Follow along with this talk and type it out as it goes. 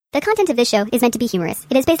The content of this show is meant to be humorous.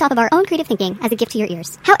 It is based off of our own creative thinking as a gift to your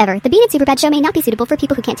ears. However, the Bean and Superbad show may not be suitable for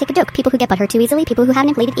people who can't take a joke, people who get butthurt too easily, people who have an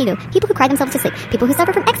inflated ego, people who cry themselves to sleep, people who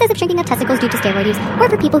suffer from excessive shrinking of testicles due to steroid use, or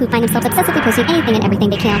for people who find themselves obsessively posting anything and everything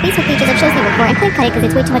they can on Facebook pages of shows they work for and can't cut it because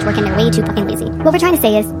it's way too much work and they're way too fucking lazy. What we're trying to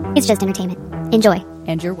say is, it's just entertainment. Enjoy.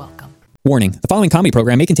 And you're welcome. Warning, the following comedy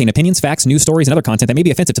program may contain opinions, facts, news stories, and other content that may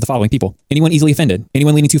be offensive to the following people. Anyone easily offended,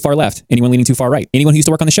 anyone leaning too far left, anyone leaning too far right, anyone who used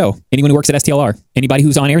to work on the show, anyone who works at STLR, anybody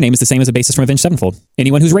whose on-air name is the same as a bassist from Avenged Sevenfold,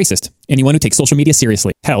 anyone who's racist, anyone who takes social media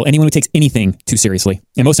seriously, hell, anyone who takes anything too seriously,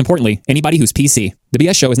 and most importantly, anybody who's PC. The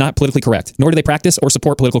BS show is not politically correct, nor do they practice or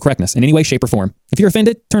support political correctness in any way, shape, or form. If you're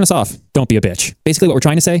offended, turn us off. Don't be a bitch. Basically, what we're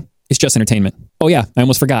trying to say is just entertainment. Oh yeah, I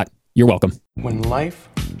almost forgot. You're welcome. When life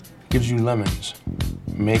gives you lemons,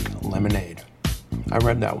 make lemonade. I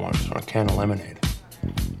read that once on a can of lemonade.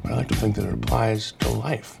 But I like to think that it applies to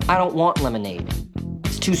life. I don't want lemonade.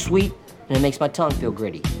 It's too sweet and it makes my tongue feel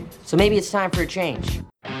gritty. So maybe it's time for a change.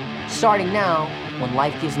 Starting now, when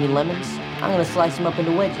life gives me lemons, I'm gonna slice them up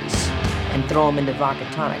into wedges and throw them into vodka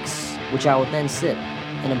tonics, which I will then sip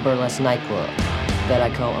in a burlesque nightclub that I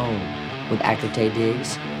co-own with actor Tay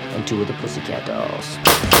Diggs and two of the Pussycat Dolls.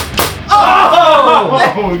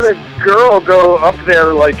 Oh! The girl go up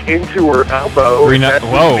there like into her elbow.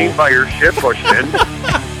 Whoa! By your shit pushed in.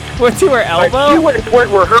 Went to her elbow? Like, she went to the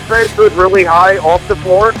point where her bed stood really high off the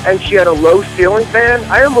floor, and she had a low ceiling fan.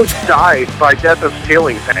 I almost died by death of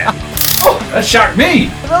ceiling fan. Oh, that shocked me!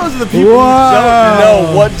 Those are the people who don't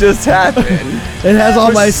know what just happened. It has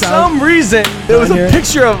all my sound. For some reason, there was a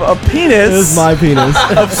picture of a penis. It was my penis.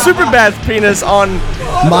 Of Superbad's penis on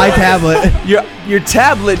my tablet. Your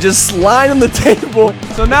tablet just slid on the table.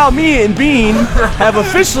 So now me and Bean have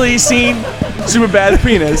officially seen Superbad's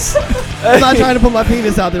penis. I'm not trying to put my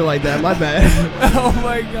penis out there like that. My bad. Oh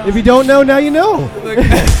my god. If you don't know, now you know.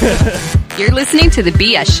 You're listening to The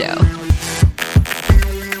BS Show.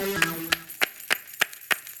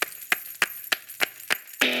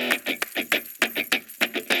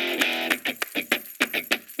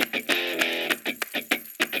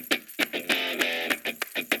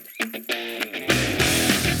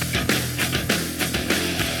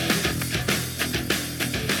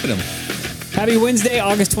 Happy Wednesday,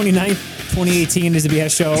 August 29th, 2018 is the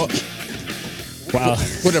BS Show. Wow.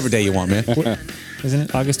 Whatever day you want, man. Isn't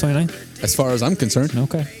it August 29th? As far as I'm concerned.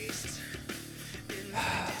 Okay.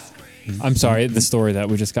 I'm sorry, the story that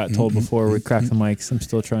we just got told before we cracked the mics. I'm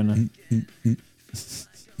still trying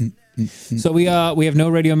to... So we have no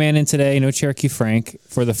Radio Man in today, no Cherokee Frank.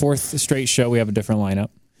 For the fourth straight show, we have a different lineup.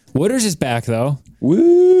 Wooders is back, though.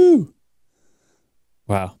 Woo!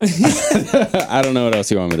 Wow. I don't know what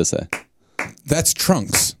else you want me to say. That's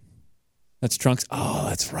Trunks. That's Trunks. Oh,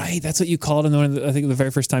 that's right. That's what you called him. I think the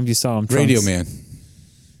very first time you saw him. Trunks. Radio Man.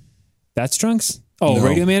 That's Trunks? Oh, No.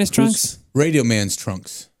 Radio Man is Trunks? Radio Man's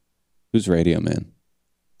Trunks. Who's Radio Man?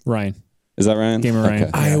 Ryan. Is that Ryan? Gamer Ryan.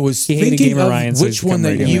 Okay. I was He hated thinking Gamer of Ryan, so which he's one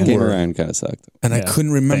that become you Radio Man. Gamer were, Ryan kind of sucked. and I Yeah,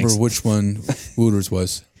 couldn't remember thanks. which one Wooters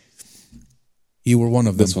was. You were one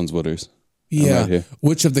of them. This one's Wooders. Yeah. right here.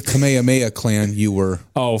 Which of the Kamehameha clan you were?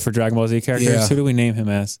 Oh, for Dragon Ball Z characters? Yeah. Who do we name him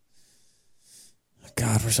as?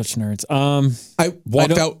 God, we're such nerds. I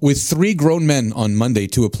walked out with 3 grown men on Monday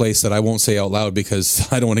to a place that I won't say out loud because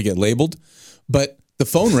I don't want to get labeled. But the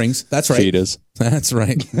phone rings. That's right. Cheetahs. That's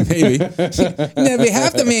right. Maybe. Never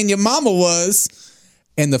half the man your mama was.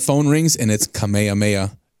 And the phone rings and it's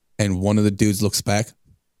Kamehameha. And one of the dudes looks back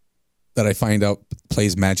that I find out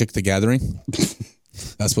plays Magic the Gathering.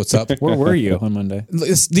 That's what's up. Where were you on Monday?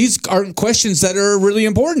 These aren't questions that are really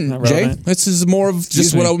important, Not Jay. relevant. This is more of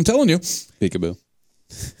just what I'm telling you. Peekaboo.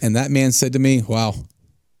 And that man said to me, wow,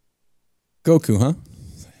 Goku, huh?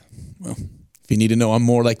 Well, if you need to know, I'm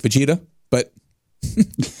more like Vegeta, but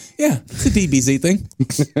yeah, it's a DBZ thing.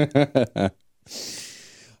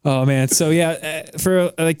 Oh man, so yeah,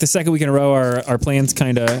 for like the second week in a row, our plans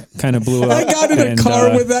kind of blew up. I got in a and,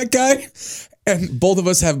 car with that guy, and both of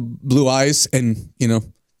us have blue eyes and,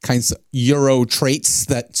 kinds of Euro traits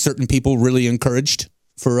that certain people really encouraged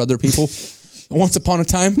for other people. Once upon a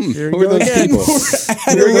time, Who are those people? Who are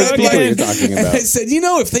those people you're talking and about? I said,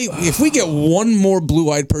 if we get one more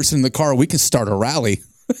blue-eyed person in the car, we can start a rally.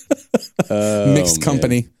 Mixed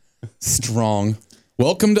company, strong.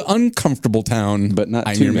 Welcome to Uncomfortable Town, But not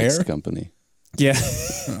I'm too your mixed mayor. company. Yeah.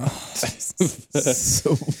 So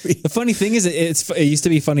weird. The funny thing is, it used to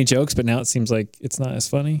be funny jokes, but now it seems like it's not as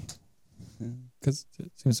funny because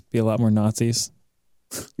it seems to be a lot more Nazis.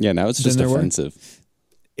 Yeah, now it's just there were. offensive.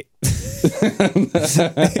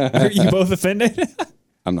 Are you both offended?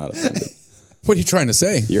 I'm not offended. What are you trying to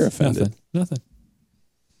say? You're offended. Nothing.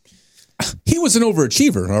 he was an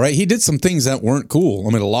overachiever, all right? He did some things that weren't cool.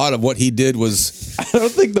 I mean, a lot of what he did was... I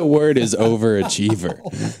don't think the word is overachiever.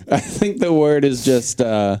 I think the word is just...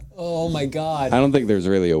 oh, my God. I don't think there's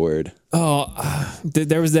really a word.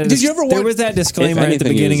 There was that. Did you ever There watch- was that disclaimer at the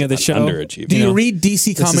beginning of the show. Underachiever. Do you read DC This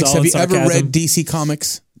is Comics? all Have in you ever sarcasm. read DC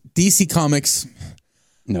Comics? DC Comics.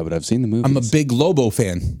 No, but I've seen the movie. I'm a big Lobo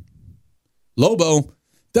fan. Lobo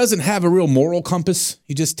doesn't have a real moral compass.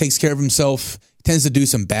 He just takes care of himself. He tends to do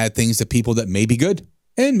some bad things to people that may be good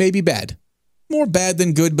and may be bad. More bad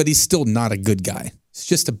than good, but he's still not a good guy. He's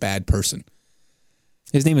just a bad person.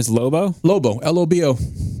 His name is Lobo? Lobo, L-O-B-O.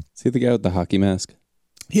 Is he the guy with the hockey mask?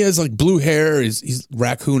 He has like blue hair. He's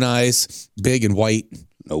raccoon eyes, big and white.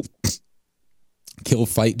 Nope. Kill,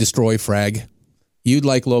 fight, destroy, frag. You'd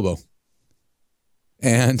like Lobo.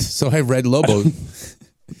 And so I read Lobo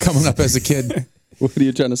coming up as a kid. What are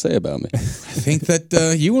you trying to say about me? I think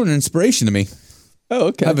that you were an inspiration to me. Oh,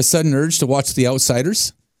 okay. I have a sudden urge to watch The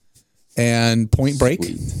Outsiders and Point Break.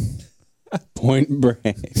 Sweet. Point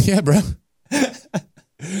Break. Yeah, bro.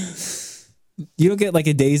 You don't get like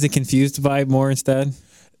a Dazed and Confused vibe more instead?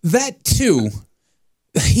 That too.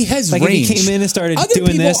 He has Like range. if he came in and started other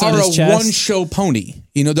doing people this on are his a chest. one-show pony.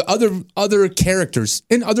 You know, the other characters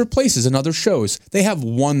in other places and other shows, they have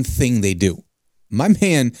one thing they do. My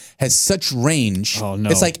man has such range. Oh, no.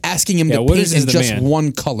 It's like asking him Yeah, to Wooders paint is in the just man.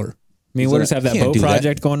 one color. I mean, Wooders have that Can't boat do that.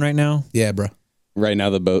 project going right now. Yeah, bro. Right now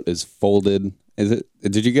the boat is folded. Is it?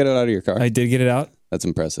 Did you get it out of your car? I did get it out. That's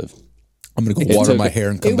impressive. I'm going to It go water took- my hair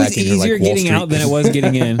and come It was back in here easier like Wall getting Street. out than it was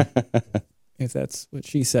getting in. If that's what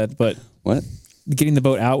she said. But What? getting the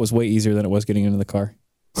boat out was way easier than it was getting into the car.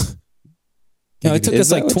 No, it took Is us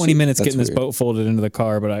that like what 20 she- minutes that's getting this weird. boat folded into the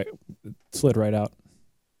car, but I slid right out.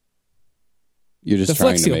 You're just The trying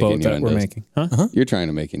Flex to Seal make boat that innuendos. we're making. Huh? You're trying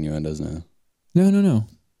to make innuendos now. No.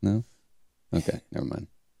 No? Okay, never mind.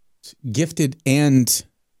 Gifted and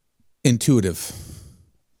intuitive.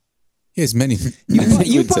 He has many.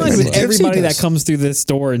 You would say bond so. with everybody Gypsy that does. comes through this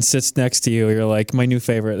door and sits next to you. You're like, my new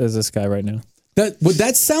favorite is this guy right now. Would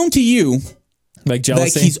that sound to you Like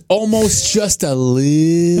jealousy? like he's almost just a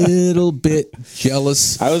little bit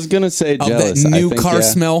jealous I was gonna say of jealous. that I new think, car yeah.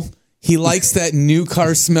 smell? He likes that new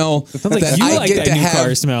car smell Sounds like that you I like get that to new have.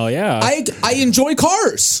 car smell, yeah. I enjoy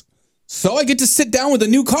cars. So I get to sit down with a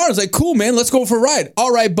new car. It's like, cool, man, let's go for a ride.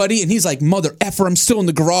 All right, buddy. And he's like, mother effer, I'm still in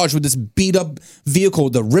the garage with this beat up vehicle,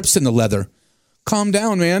 the rips in the leather. Calm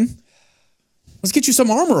down, man. Let's get you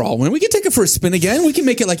some Armor All. When we can take it for a spin again, we can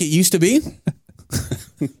make it like it used to be.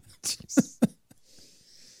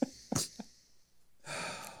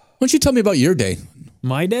 Why don't you tell me about your day?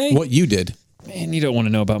 My day? What you did? Man, you don't want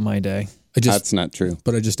to know about my day. That's not true.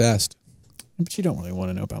 But I just asked. But you don't really want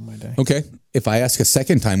to know about my day. Okay. If I ask a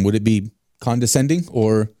second time, would it be condescending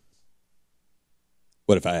or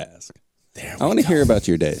What if I ask? I want to hear about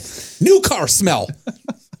your day. new car smell?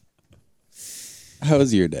 How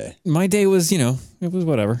was your day? My day was, it was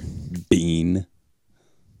whatever. Bean.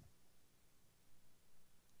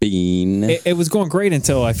 It was going great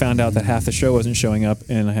until I found out that half the show wasn't showing up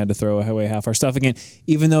and I had to throw away half our stuff again,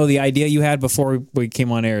 even though the idea you had before we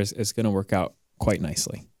came on air is going to work out quite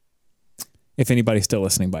nicely. If anybody's still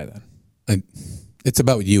listening by then. It's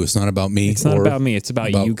about you. It's not about me. It's not or about me. It's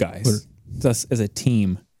about you or- guys. It's us as a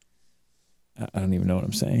team. I don't even know what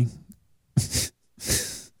I'm saying.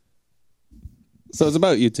 So it's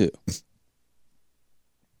about you too. A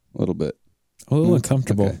little bit. A little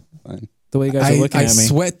uncomfortable. Okay, fine. The way you guys are looking I at me.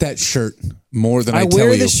 sweat that shirt more than I I tell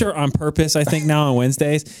wear you. this shirt on purpose, I think, now on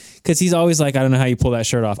Wednesdays, because he's always like, I don't know how you pull that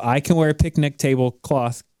shirt off. I can wear a picnic table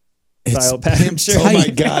cloth style pattern pimp shirt. tight. Oh my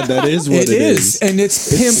God, that is what It is, and it's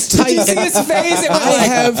pimp tight. Did you see his face? It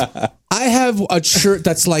was I have a shirt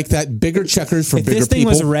that's like that, bigger checkers for if bigger this thing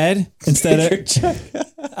people. was red instead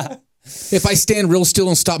of If I stand real still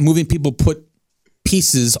and stop moving, people put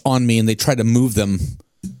pieces on me and they try to move them.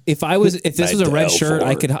 if this was a red shirt,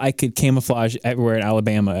 I could camouflage everywhere in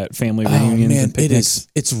Alabama at family reunions Oh man, and picnics.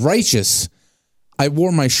 it's righteous. I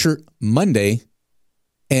wore my shirt Monday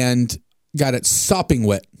and got it sopping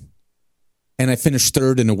wet. And I finished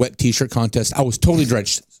third in a wet t-shirt contest. I was totally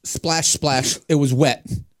drenched. Splash, splash. It was wet.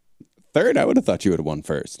 Third, I would have thought you would have won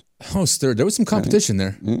first. I was third. There was some competition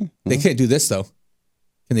there. They can't do this though.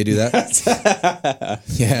 Can they do that?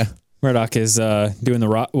 Yeah. Murdoch is doing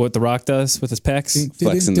what the Rock does with his pecs.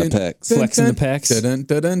 Flexing the pecs. Flexing the pecs. Dun,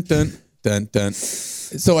 dun, dun, dun, dun, dun.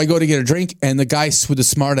 So I go to get a drink, and the guy with the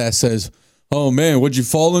smart ass says, "Oh man, would you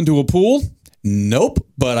fall into a pool?" Nope,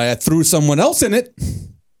 but I threw someone else in it.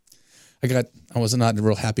 I was not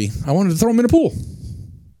real happy. I wanted to throw him in a pool.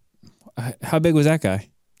 How big was that guy?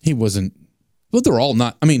 He wasn't. But they're all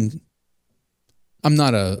not. I mean, I'm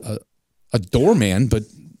not a a doorman, but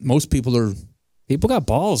most people are. People got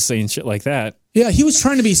balls saying shit like that. Yeah, he was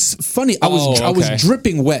trying to be funny. I was okay.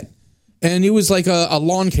 dripping wet, and he was like a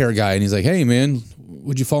lawn care guy, and he's like, "Hey, man,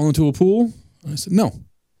 would you fall into a pool?" I said, "No,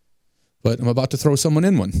 but I'm about to throw someone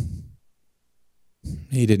in one."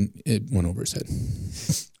 He didn't. It went over his head.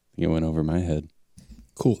 You went over my head.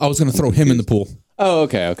 Cool. I was going to throw him in the pool. Oh,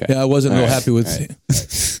 okay. Yeah, I wasn't real happy with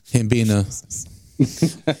him being a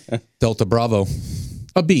Delta Bravo,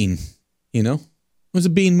 a bean. You know, it was a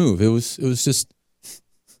bean move. It was just.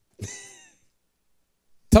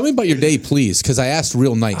 Tell me about your day, please, because I asked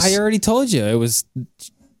real nice. I already told you it was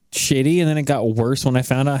shitty, and then it got worse when I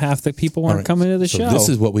found out half the people weren't coming to the show. This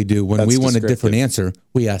is what we do when That's we want a descriptive. different answer.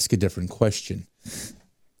 We ask a different question.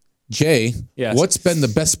 Jay, Yes. what's been the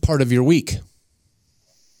best part of your week?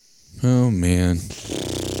 Oh man,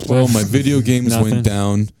 well, my video games Nothing. went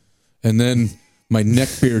down, and then my neck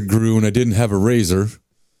beard grew, and I didn't have a razor,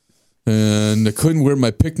 and I couldn't wear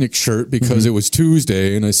my picnic shirt because it was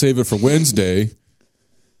Tuesday, and I save it for Wednesday.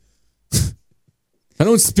 I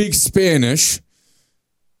don't speak Spanish.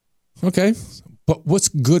 Okay, but what's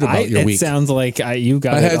good about your it week? sounds like you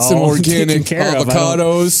got. I it had some all organic taken care of. I don't-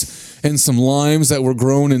 avocados and some limes that were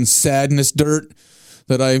grown in sadness dirt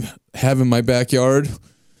that I have in my backyard.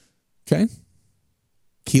 Okay,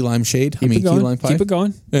 key lime shade. Keep it key going. lime pie. Keep it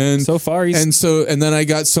going. And So far, he's- and then I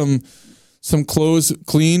got some clothes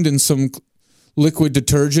cleaned and some liquid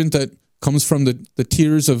detergent that comes from the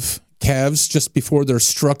tears of calves just before they're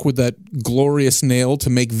struck with that glorious nail to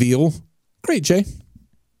make veal. Great, Jay.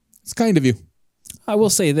 It's kind of you. I will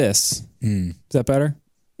say this. Is that better?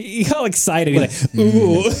 He got all excited. He's like,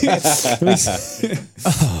 ooh.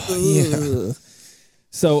 Yeah.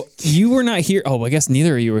 So you were not here. Oh, I guess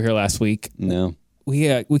neither of you were here last week. No.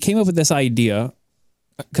 We came up with this idea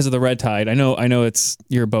because of the red tide. I know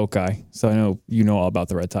you're a boat guy, so I know you know all about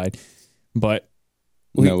the red tide. But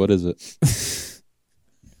No, what is it?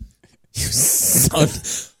 You son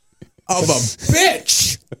of a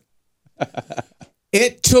bitch.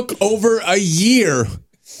 It took over a year,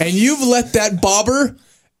 and you've let that bobber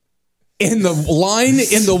in the line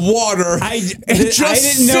in the water. I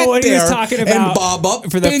didn't know what he was talking about and bob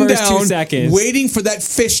up for the and first 2 down, seconds. waiting for that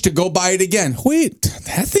fish to go by it again. Wait,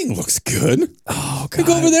 that thing looks good. Oh, God.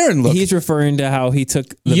 Go over there and look. He's referring to how he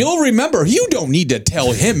took. You'll remember. You don't need to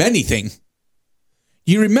tell him anything.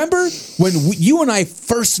 You remember when you and I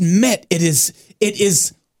first met? It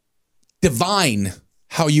is divine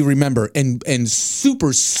how you remember and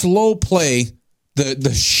super slow play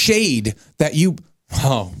the shade that you.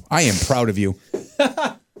 Oh, I am proud of you.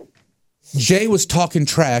 Jay was talking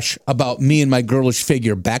trash about me and my girlish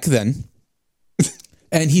figure back then,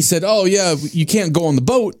 and he said, "Oh yeah, you can't go on the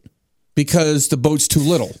boat because the boat's too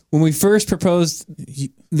little." When we first proposed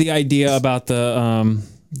the idea about the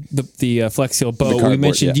Flex Seal boat, we cardboard,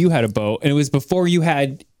 mentioned yeah. you had a boat, and it was before you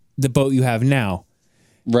had the boat you have now.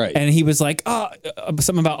 Right. And he was like,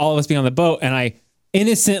 something about all of us being on the boat, and I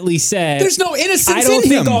innocently said, "There's no innocence I don't in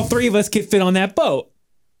think him." all three of us could fit on that boat."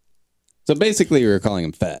 So basically, we were calling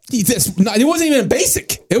him fat. It wasn't even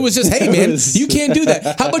basic. It was just, hey man, you can't do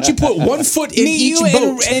that. How about you put 1 foot in each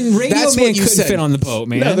boat? And Radio That's Man what you couldn't said. fit on the boat,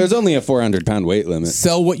 man. No, there's only a 400-pound weight limit.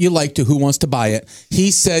 Sell what you like to who wants to buy it.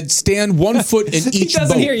 He said, stand 1 foot in he each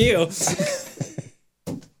doesn't boat. hear you.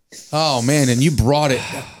 Oh man, and you brought it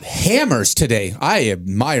hammers today. I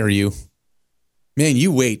admire you. Man,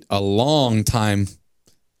 you wait a long time.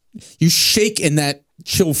 You shake in that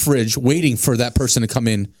chill fridge waiting for that person to come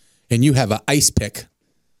in, and you have an ice pick.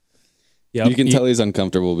 Yep. You can tell he's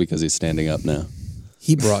uncomfortable because he's standing up now.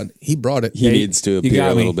 He brought it. He needs to appear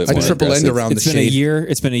got a little me. bit A more triple end aggressive. around It's the been a shade. year.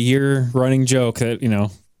 It's been a year running joke that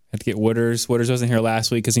had to get Wooders. Wooders wasn't here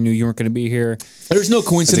last week because he knew you weren't going to be here. There's no That's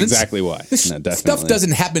coincidence. exactly why. This No, definitely. stuff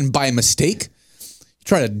doesn't happen by mistake. You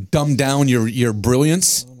try to dumb down your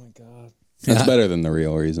brilliance. Oh my god. That's better than the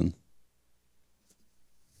real reason.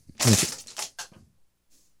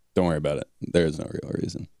 Don't worry about it. There is no real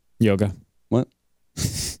reason. Yoga. What?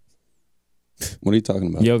 What are you talking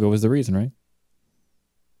about? Yoga was the reason, right?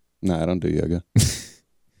 No, I don't do yoga.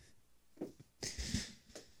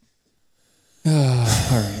 All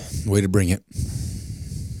right. Way to bring it.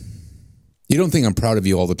 You don't think I'm proud of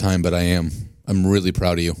you all the time, but I am. I'm really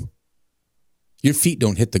proud of you. Your feet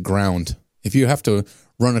don't hit the ground. If you have to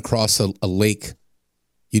run across a lake,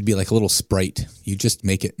 you'd be like a little sprite. You just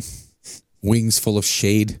make it. Wings full of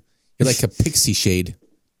shade. You're like a pixie shade.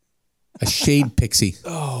 A shade pixie.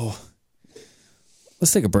 Oh.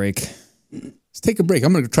 Let's take a break. Let's take a break.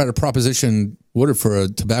 I'm going to try to proposition Woodard for a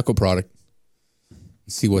tobacco product.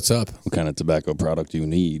 See what's up. What kind of tobacco product do you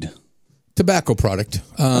need? Tobacco product.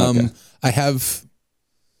 Okay. I have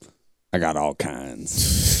I got all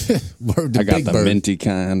kinds. Word to I got Big the Bird. minty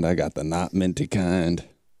kind. I got the not minty kind.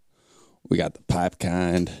 We got the pipe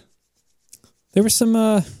kind. There was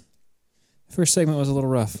some. First segment was a little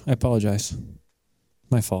rough. I apologize.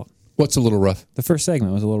 My fault. What's a little rough? The first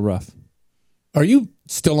segment was a little rough. Are you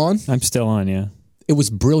still on? I'm still on. Yeah. It was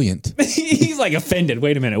brilliant. He's like offended.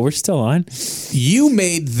 Wait a minute. We're still on. You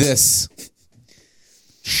made this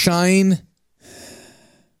shine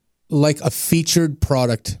like a featured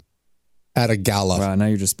product at a gala. Wow. Now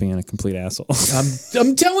you're just being a complete asshole.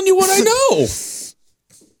 I'm telling you what I know.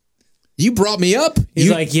 You brought me up. He's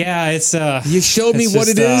you, like, yeah, it's. You showed me it's what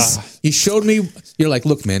just, it is. You showed me. You're like,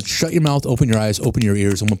 look, man, shut your mouth, open your eyes, open your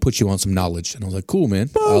ears. I'm gonna put you on some knowledge. And I was like, cool, man.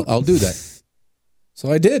 I'll do that.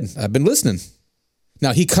 So I did. I've been listening.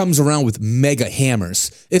 Now he comes around with mega hammers.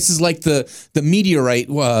 This is like the meteorite,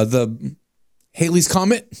 the Halley's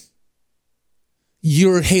Comet.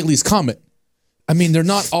 You're Halley's Comet. I mean, they're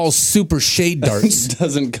not all super shade darts. It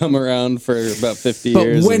doesn't come around for about 50 But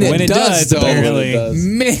years. when it does, though, apparently.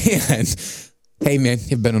 man. Hey, man,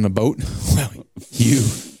 you've been on a boat? Well, you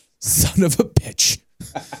son of a bitch.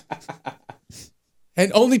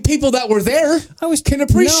 And only people that were there can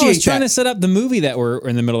appreciate I was trying that. to set up the movie that we're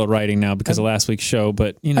in the middle of writing now because of last week's show,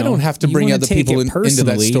 but you know, I don't have to you bring wanna other take people it into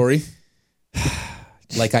that personally. story.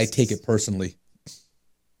 Like I take it personally.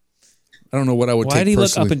 I don't know what I would Why take did he look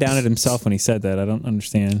personally. up and down at himself when he said that? I don't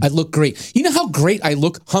understand. I look great. You know how great I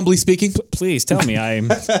look, humbly speaking? Please tell me. I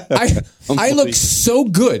look so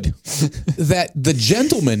good that the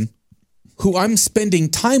gentleman who I'm spending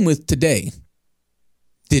time with today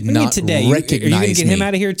did not today. recognize Are you going to get me. him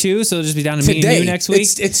out of here too? So it'll just be down to me and you next week?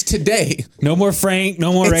 It's today. No more Frank.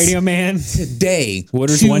 No more It's Radio Man. Today.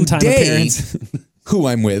 Woodard's one-time Today, appearance. who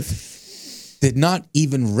I'm with did not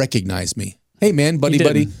even recognize me. Hey, man, buddy.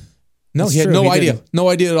 No, It's he had true, no he idea. didn't. No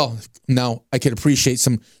idea at all. Now, I could appreciate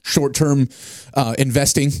some short-term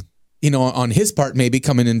investing, on his part, maybe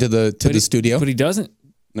coming into the studio. But he doesn't.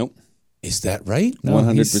 Nope. Is that right? No,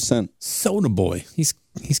 100%. Soda boy. He's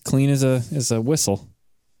clean as a whistle.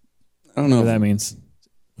 I don't know. What that means.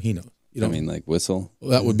 He knows. I mean, like whistle.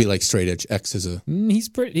 Well, that would be like straight edge. X is a. He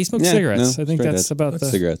smokes cigarettes. No, I think straight that's edge. about the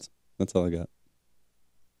cigarettes. That's all I got.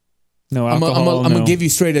 No I'm alcohol. going to give you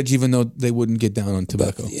straight edge, even though they wouldn't get down on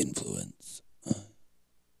tobacco. The influence.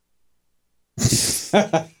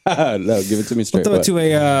 No, give it to me We'll straight. throw it What? to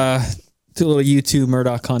a little U2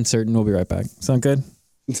 Murdoch concert, and we'll be right back. Sound good?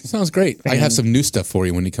 Sounds great. I have some new stuff for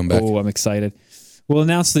you when you come back. Oh, I'm excited. We'll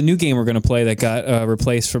announce the new game we're going to play that got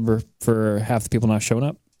replaced for half the people not showing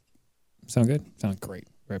up. Sound good? Sound great.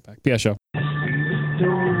 Right back. BS Show.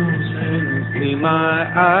 See my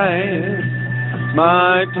eyes,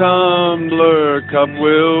 my tumbler cup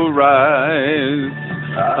will rise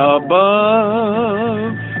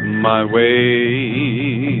above my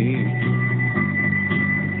way.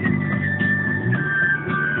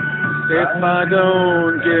 If I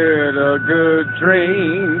don't get a good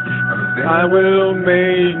drink, I will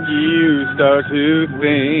make you start to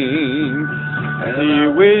think. Do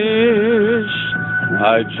you wish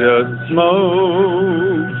I just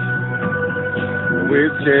smoked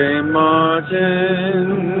with J. Martin?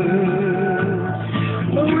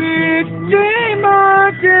 With J.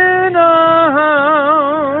 Martin,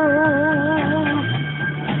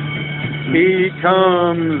 he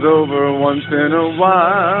comes over once in a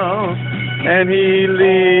while, and he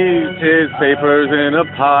leaves his papers in a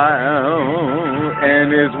pile,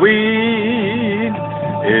 and his weed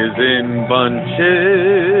is in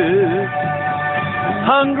bunches,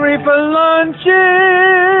 hungry for lunches,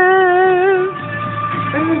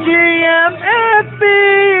 and GMFB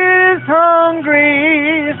is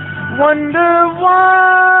hungry, wonder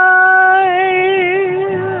why.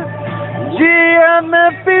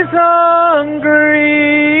 GMF is hungry.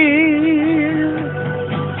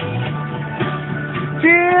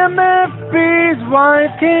 GMFB's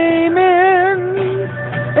wife came in,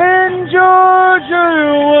 and Georgia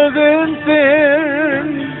was in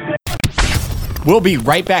sin. We'll be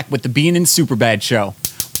right back with the Bean and Superbad show.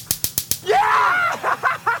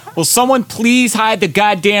 Will someone please hide the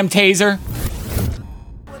goddamn taser?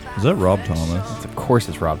 Is that Rob Thomas? Of course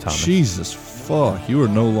it's Rob Thomas. Jesus fuck. You are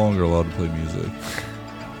no longer allowed to play music.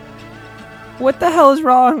 What the hell is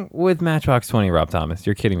wrong with Matchbox 20, Rob Thomas?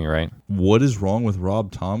 You're kidding me, right? What is wrong with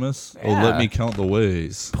Rob Thomas? Yeah. Oh, let me count the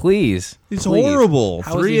ways. Please. It's please. horrible.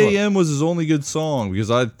 How is 3 he a.m. was his only good song because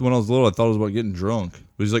when I was little, I thought it was about getting drunk.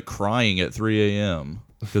 But he's like crying at 3 a.m.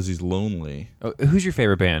 because he's lonely. Who's your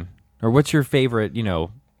favorite band? Or what's your favorite,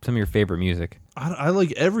 some of your favorite music? I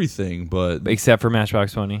like everything, but... Except for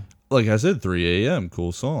Matchbox 20? Like I said, 3 a.m.,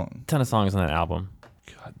 cool song. Ton of songs on that album.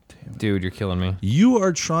 God damn Dude, you're killing me. You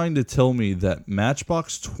are trying to tell me that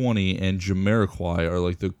Matchbox 20 and Jamiroquai are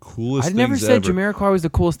like the coolest I things never said ever. Jamiroquai was the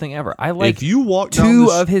coolest thing ever. I like If you walk down two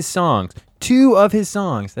the of his songs. 2 of his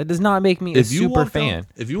songs. That does not make me a super fan.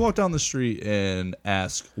 If you walk down the street and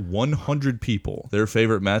ask 100 people their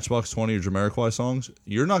favorite Matchbox 20 or Jamiroquai songs,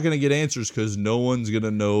 you're not going to get answers because no one's going to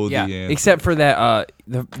know the answer. Except for that,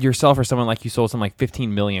 yourself or someone like you sold something like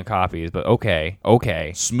 15 million copies. But okay.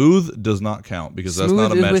 Smooth does not count because that's not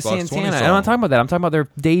a Smooth is Matchbox with 20 Santana. song. I'm not talking about that. I'm talking about their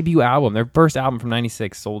debut album. Their first album from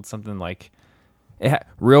 '96 sold something like...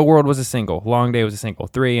 Real World was a single. Long Day was a single.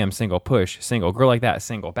 3 AM single. Push single. Girl Like That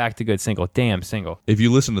single. Back to Good single. Damn single. If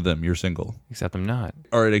you listen to them, you're single. Except I'm not.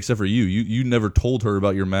 All right, except for you. You never told her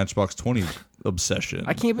about your Matchbox 20 obsession.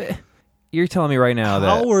 I can't... You're telling me right now that...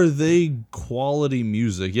 How are they quality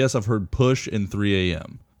music? Yes, I've heard Push and 3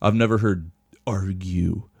 AM. I've never heard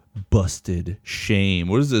Argue, Busted, Shame.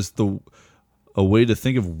 What is this? A way to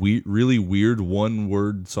think of really weird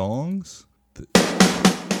one-word songs?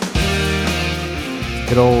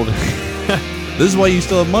 Good old... This is why you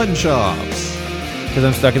still have mutton chops. Because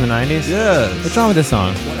I'm stuck in the 90s? Yes. What's wrong with this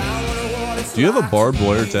song? Do you have a barbed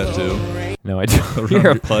wire tattoo? No, I don't. Around You're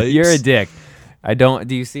your pipes? you're a dick. I don't.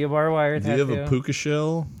 Do you see a barbed wire Do tattoo? you have a puka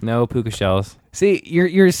shell? No puka shells. See,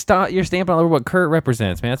 you're stamping all over what Kurt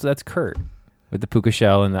represents, man. That's Kurt with the puka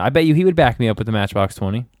shell, and I bet you he would back me up with the Matchbox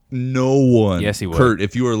 20. No one. Yes, he would. Kurt,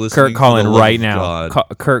 if you are listening, Kurt calling for the love right of now.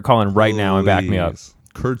 God, Kurt calling right now and back me up. please.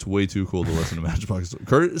 Kurt's way too cool to listen to Matchbox 20.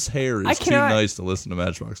 Kurt's hair I is too cannot- nice to listen to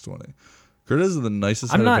Matchbox 20. Kurt has the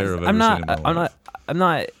nicest I'm head not. of hair I've ever I'm seen not. in my I'm life.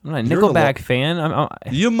 not a You're a Nickelback fan.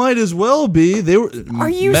 You might as well be. They were. Are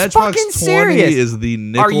you Matchbox fucking 20 serious? is the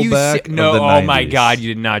Nickelback Are you no? of the 90s. Oh my God!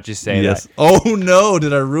 You did not just say Yes. that. Oh no!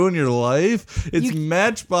 Did I ruin your life? It's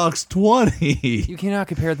Matchbox 20. You cannot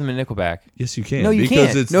compare them to Nickelback. Yes, you can. No, you because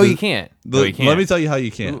can't. It's No, you can't. No, you can't. Let me tell you how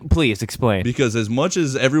you can. Please explain. Because as much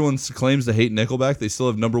as everyone claims to hate Nickelback, they still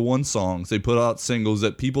have #1 songs. They put out singles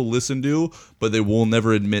that people listen to, but they will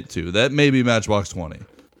never admit to. That may be Matchbox 20.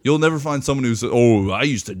 You'll never find someone who says, "Oh, I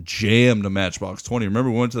used to jam to Matchbox 20." Remember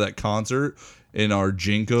we went to that concert in our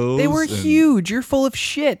Jinkos? They were and huge. You're full of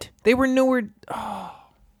shit. They were nowhere. Oh,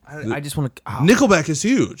 I just want to. Oh. Nickelback is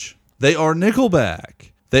huge. They are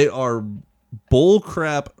Nickelback. They are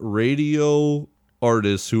bullcrap radio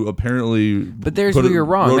artists who apparently. But there's where you're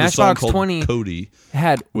wrong. wrote a song Matchbox called 20 Cody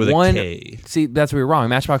had with one. a K. See, that's where you're wrong.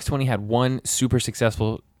 Matchbox 20 had one super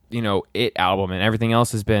successful, it album, and everything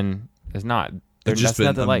else is not. It's just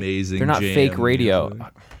that's been not amazing. They're not jam fake radio. music.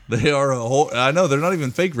 They are I know they're not even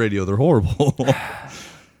fake radio. They're horrible.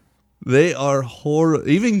 They are horrible.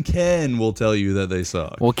 Even Ken will tell you that they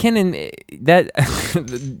suck. Well, Ken and that.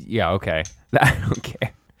 Yeah, okay. I don't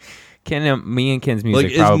care. Me and Ken's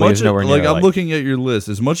music probably is nowhere near. I'm looking at your list.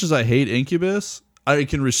 As much as I hate Incubus, I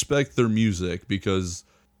can respect their music because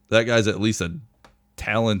that guy's at least a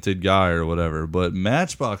talented guy or whatever. But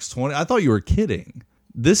Matchbox 20, I thought you were kidding.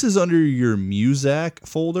 This is under your Muzak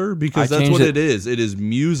folder because that's what it is. It is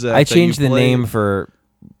Muzak. I changed that you the play. name for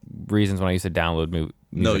reasons when I used to download music.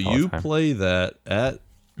 No, all the you time. play that at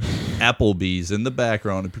Applebee's in the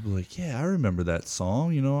background, and people are like, "Yeah, I remember that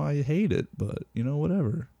song. I hate it, but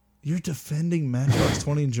whatever." You're defending Matchbox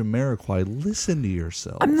 20 and Jamiroquai. Listen to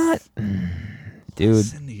yourself. I'm not, dude.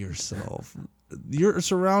 Listen to yourself. You're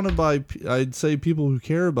surrounded by, I'd say, people who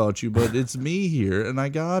care about you, but it's me here, and I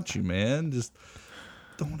got you, man. Just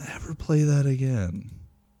don't ever play that again.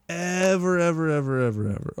 Ever, ever, ever, ever,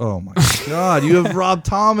 ever. Oh my God. You have Rob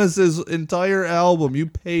Thomas's entire album. You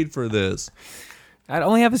paid for this. I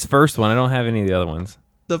only have his first one. I don't have any of the other ones.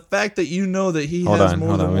 The fact that you know that he has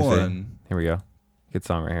more than let me see. one. Here we go. Good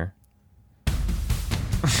song right here.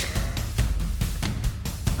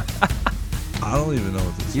 I don't even know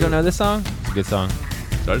what this is. You don't know this song? It's a good song.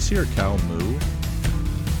 Did I just hear a cow moo?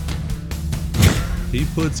 He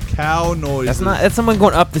puts cow noises. That's someone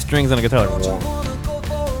going up the strings on a guitar. Like,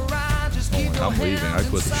 I'm leaving. I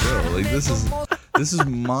quit the show. Like this is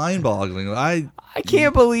mind-boggling. I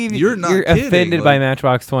can't believe you're not you're kidding. offended by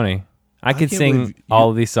Matchbox 20. I could can't sing believe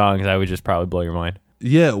all of these songs. I would just probably blow your mind.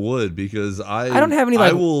 Yeah, it would because I don't have any, I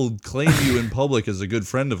like- will claim you in public as a good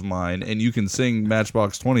friend of mine, and you can sing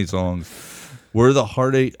Matchbox 20 songs. We're the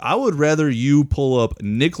heartache. I would rather you pull up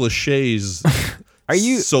Nick Lachey's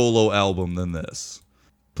solo album than this.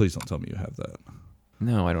 Please don't tell me you have that.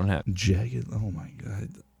 No, I don't have. Jagged. Oh my God.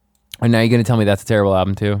 And now you're gonna tell me that's a terrible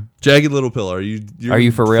album too? Jagged Little Pill. Are you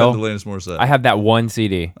for real? Alanis Morissette? I have that one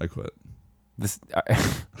CD. I quit. This.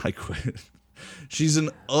 I quit. She's an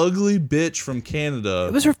ugly bitch from Canada.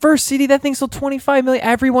 It was her first CD. That thing sold 25 million.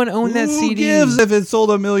 Everyone owned that Who CD. gives if it sold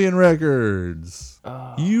 1 million records?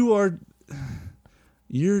 You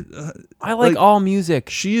I like all music.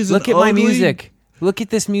 She is Look an at my ugly- music. Look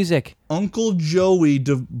at this music. Uncle Joey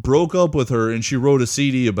broke up with her and she wrote a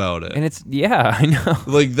CD about it. And it's, yeah, I know.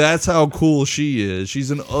 Like, that's how cool she is.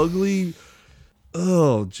 She's an ugly.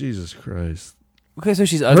 Oh, Jesus Christ. Okay, so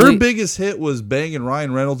she's ugly. Her biggest hit was banging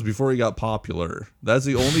Ryan Reynolds before he got popular. That's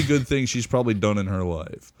the only good thing she's probably done in her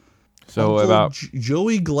life. So Uncle about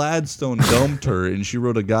Joey Gladstone dumped her and she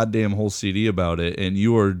wrote a goddamn whole CD about it, and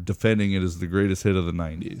you are defending it as the greatest hit of the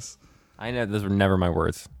 90s. I know those were never my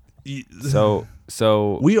words.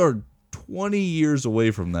 So we are 20 years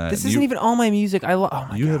away from that. This isn't even all my music. I love. Oh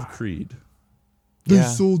my You God. have Creed. Yeah. They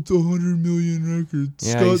sold 100 million records.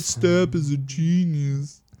 Yeah, Scott Stapp is a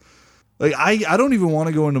genius. Like, I don't even want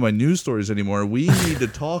to go into my news stories anymore. We need to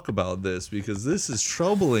talk about this because this is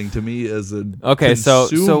troubling to me as a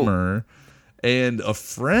consumer and a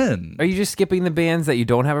friend. Are you just skipping the bands that you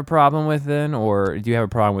don't have a problem with then, or do you have a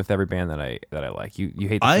problem with every band that I like? You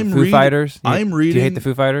hate the Foo Fighters? Do you hate the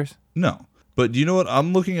Foo Fighters? No. But do you know what?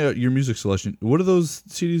 I'm looking at your music selection. What are those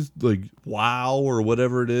CDs, like Wow or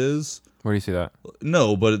whatever it is? Where do you see that?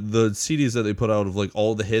 No, but the CDs that they put out of like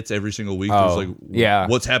all the hits every single week. Oh, There's like, yeah.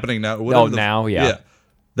 What's happening now? Now, yeah.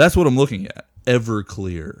 That's what I'm looking at.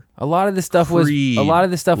 Everclear. A lot of this stuff was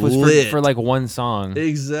for like one song.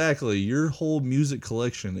 Exactly. Your whole music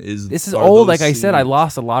collection is. This is old. Like I said, I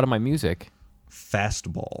lost a lot of my music.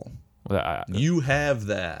 Fastball. Well, you have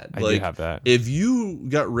that. I do have that. If you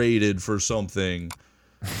got rated for something,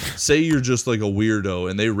 say you're just like a weirdo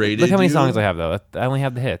and they rated. Look how many you, songs I have though. I only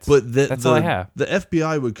have the hits. But that's all I have. The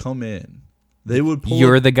FBI would come in. They would pull.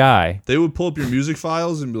 You're the guy. They would pull up your music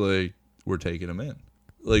files and be like, "We're taking him in."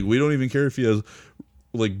 Like, we don't even care if he has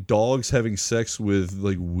like dogs having sex with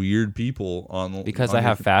like weird people on. Because on I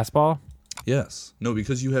have Fastball. Yes. No,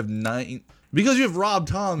 because you have Because you have Rob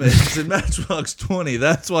Thomas and Matchbox 20.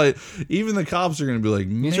 That's why even the cops are going to be like,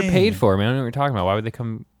 man. These are paid for, man. I don't know what you're talking about. Why would they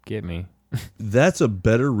come get me? That's a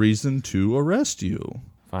better reason to arrest you.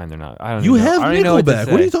 Fine, they're not. I don't. You even know. have I don't even know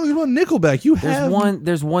Nickelback. What are you talking about? Nickelback. You have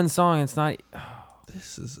There's one song. It's not.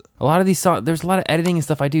 This is a lot of these songs. There's a lot of editing and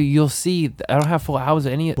stuff I do. You'll see. I don't have full albums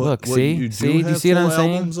of any. Look, see, you see. Do you see what I'm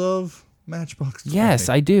saying? Albums of Matchbox 20. Yes,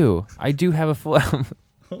 I do. I do have a full album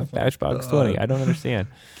of Matchbox 20. I don't understand.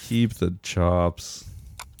 Keep the chops.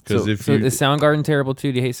 So is Soundgarden terrible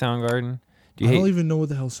too? Do you hate Soundgarden? I don't even know what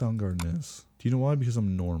the hell Soundgarden is. Do you know why? Because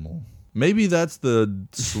I'm normal. Maybe that's the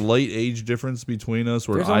slight age difference between us.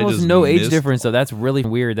 Where There's I almost just no age difference, though. That's really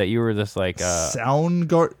weird that you were just like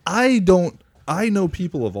Soundgarden. I know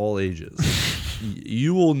people of all ages.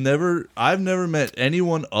 You will never. I've never met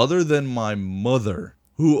anyone other than my mother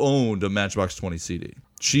who owned a Matchbox 20 CD.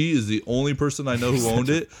 She is the only person I know who owned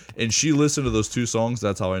it, and she listened to those two songs.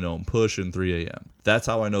 That's how I know them, Push and 3 a.m. That's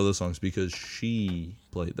how I know those songs, because she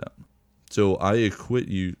played them. So I equate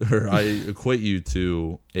you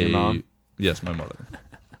to Your mom? Yes, my mother,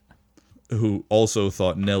 who also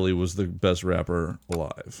thought Nelly was the best rapper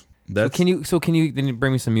alive. Can you then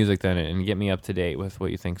bring me some music then and get me up to date with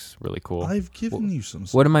what you think's really cool? I've given you some.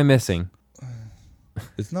 What am I missing?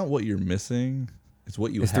 It's not what you're missing. It's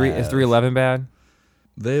what you is have. Is 311 bad?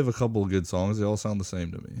 They have a couple of good songs. They all sound the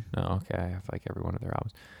same to me. Oh, okay. I have like every one of their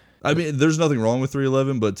albums. I mean, there's nothing wrong with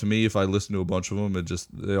 311, but to me, if I listen to a bunch of them,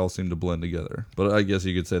 they all seem to blend together. But I guess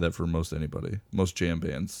you could say that for most anybody. Most jam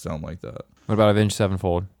bands sound like that. What about Avenged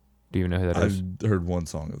Sevenfold? Do you even know who that is? I've heard one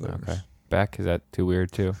song of theirs. Okay. Beck, is that too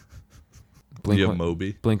weird too? Do you have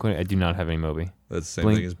Moby? Blink-1. I do not have any Moby. That's the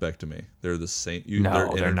same thing as Beck to me. They're the same.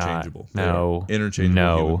 No, they're interchangeable. Not. No. They're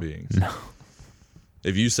interchangeable human beings. No.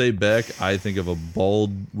 If you say Beck, I think of a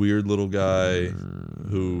bald, weird little guy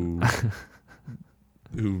who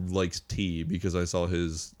likes tea, because I saw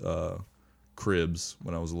his cribs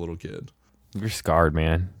when I was a little kid. You're scarred,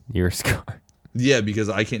 man. You're scarred. Yeah, because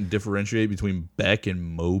I can't differentiate between Beck and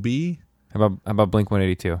Moby. How about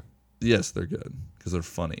Blink-182? Yes, they're good because they're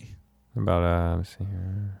funny. How about let's see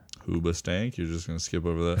here. Hooba Stank. You're just gonna skip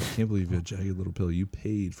over that. I can't believe you had Jagged Little Pill. You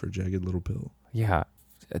paid for Jagged Little Pill. Yeah.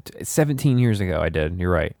 17 years ago, I did.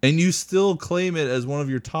 You're right. And you still claim it as one of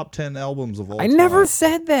your top 10 albums of all time. I never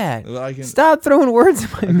said that. Stop throwing words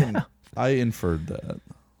in my mouth. I inferred that.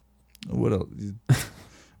 What else?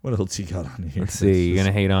 What else you got on here? Let's see. You're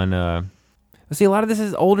gonna hate on. Let's see. A lot of this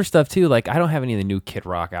is older stuff too. Like, I don't have any of the new Kid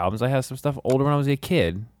Rock albums. I have some stuff older when I was a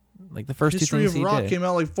kid. Like the first History two of things Rock came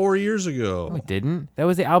out like 4 years ago. No, it didn't. That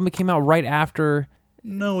was the album that came out right after.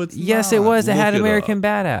 No, it's yes, not. it was. It had Look it American up.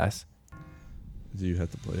 Badass. Do you have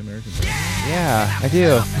to play American Badass? Yeah, I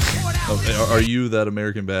do. Are you that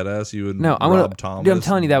American Badass? You and No, Rob Thomas? Dude, I'm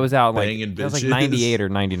telling you, that was out like banging that was like bitches? 98 or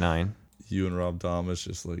 99. You and Rob Thomas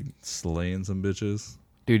just like slaying some bitches.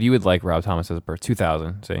 Dude, you would like Rob Thomas as a person.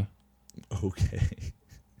 2000, see? Okay.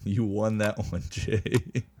 You won that one, Jay.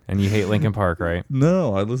 And you hate Linkin Park, right?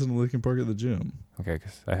 No, I listen to Linkin Park at the gym. Okay,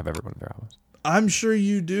 because I have every one of their albums. I'm sure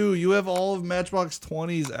you do. You have all of Matchbox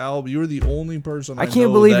 20's album. You're the only person I can't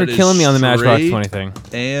know believe that you're killing me on the Matchbox straight 20 thing.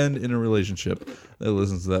 And in a relationship that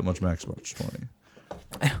listens to that much Matchbox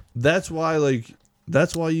 20. That's why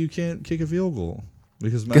you can't kick a field goal.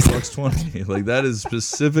 Because Matchbox 20. Like, that is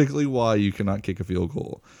specifically why you cannot kick a field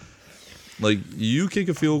goal. Like, you kick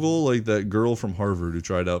a field goal like that girl from Harvard who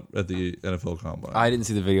tried out at the NFL Combine. I didn't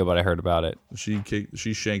see the video, but I heard about it. She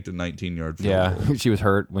shanked a 19-yard field goal. Yeah, she was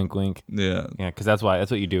hurt. Wink, wink. Yeah. Yeah, because that's what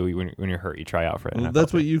you do when you're hurt. You try out for it. Well,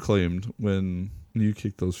 that's what you claimed when you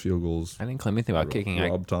kicked those field goals. I didn't claim anything about kicking.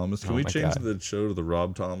 Rob Thomas. Can Oh we my change God. the show to the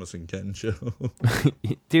Rob Thomas and Ken show?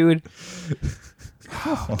 Dude.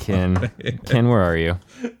 Ken, where are you?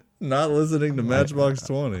 Not listening to Matchbox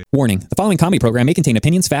 20. Warning: the following comedy program may contain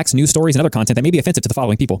opinions, facts, news stories, and other content that may be offensive to the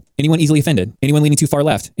following people: anyone easily offended, anyone leaning too far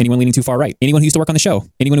left, anyone leaning too far right, anyone who used to work on the show,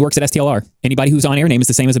 anyone who works at STLR, anybody whose on-air name is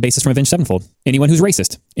the same as a bassist from Avenged Sevenfold, anyone who's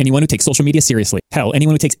racist, anyone who takes social media seriously, hell,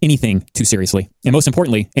 anyone who takes anything too seriously, and most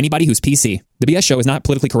importantly, anybody who's PC. The BS show is not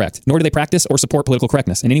politically correct, nor do they practice or support political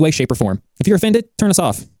correctness in any way, shape, or form. If you're offended, turn us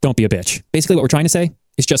off. Don't be a bitch. Basically, what we're trying to say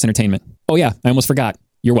is just entertainment. Oh yeah, I almost forgot.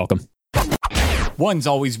 You're welcome. One's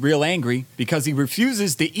always real angry because he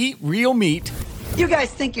refuses to eat real meat. You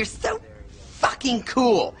guys think you're so fucking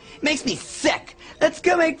cool. Makes me sick. Let's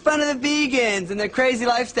go make fun of the vegans and their crazy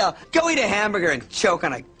lifestyle. Go eat a hamburger and choke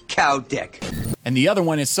on a cow dick. And the other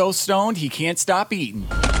one is so stoned he can't stop eating.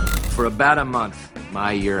 For about a month,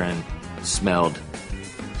 my urine smelled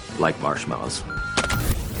like marshmallows.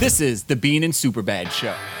 This is the Bean and Superbad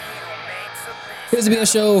show. Here's the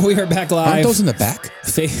BS show. We are back live. Aren't those in the back?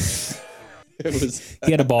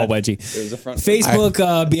 He had a ball wedgie. It was a front. Facebook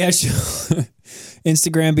BS show,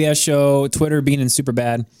 Instagram BS show, Twitter Bean and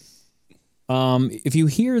Superbad. If you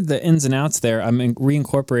hear the ins and outs there, I'm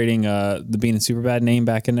reincorporating the Bean and Superbad name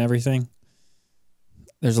back in everything.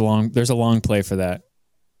 There's a long play for that.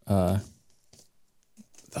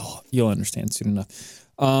 You'll understand soon enough.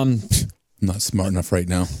 Not smart enough right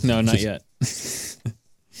now. No, not yet.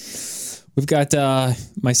 We've got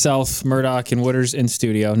myself, Murdoch, and Wooders in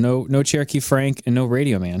studio. No Cherokee Frank and no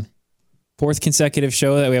Radio Man. Fourth consecutive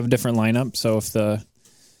show that we have a different lineup. So if the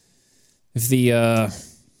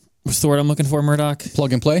what's the word I'm looking for, Murdoch?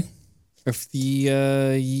 Plug and play. If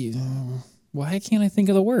why can't I think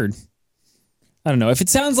of the word? I don't know. If it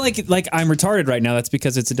sounds like I'm retarded right now, that's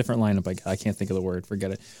because it's a different lineup. I can't think of the word.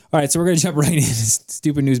 Forget it. All right, so we're gonna jump right into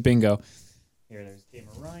stupid news bingo. Here, there's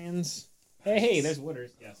Gamer Ryan's. Hey, there's Wooders.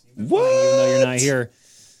 Yes. What? Even though you're not here.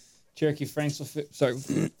 Cherokee Franks will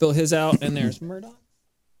fill his out, and there's Murdoch.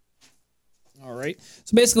 All right.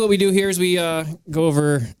 So basically what we do here is we go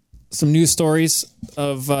over some news stories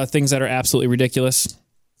of things that are absolutely ridiculous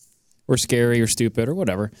or scary or stupid or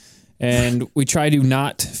whatever. And we try to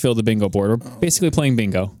not fill the bingo board. We're basically playing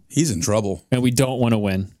bingo. He's in trouble. And we don't want to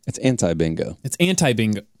win. It's anti-bingo. It's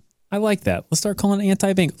anti-bingo. I like that. Let's start calling it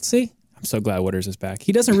anti-bingo. See? I'm so glad Wooders is back.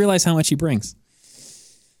 He doesn't realize how much he brings.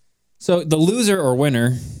 So the loser or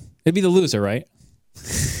winner, it'd be the loser, right?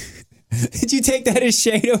 Did you take that as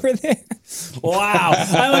shade over there? Wow.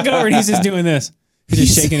 I look over and he's just doing this.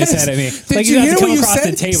 He's just shaking his head at me. Did you hear what you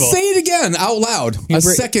said? The table. Say it again out loud.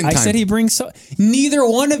 Second time. I said he brings so... Neither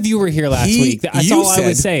one of you were here last week. That's all I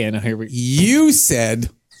was saying. You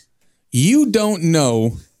said you don't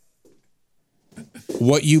know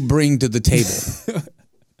what you bring to the table.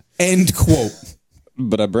 End quote.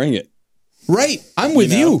 But I bring it. Right. I'm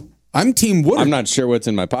with you. I'm Team Woodard. I'm not sure what's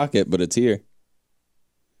in my pocket, but it's here.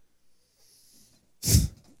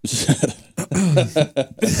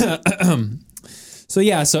 So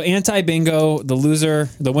anti-bingo,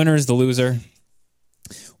 the winner is the loser.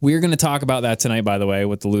 We're going to talk about that tonight, by the way,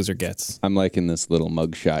 what the loser gets. I'm liking this little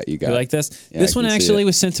mugshot you got. You like this? Yeah, this I one can see actually it.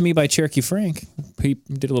 was sent to me by Cherokee Frank. He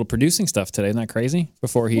did a little producing stuff today. Isn't that crazy?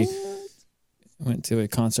 Before he went to a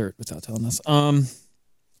concert without telling us.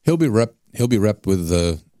 He'll be rep with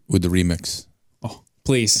the remix. Oh,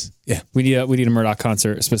 please. Yeah. We need a Murdoch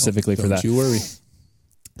concert specifically for that. Don't you worry.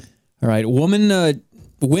 All right. Women,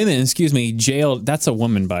 jailed. That's a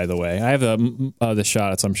woman, by the way. I have the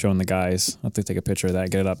shot, so I'm showing the guys. I'll have to take a picture of that,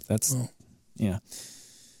 get it up. Yeah.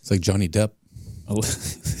 It's like Johnny Depp.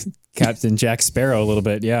 Captain Jack Sparrow a little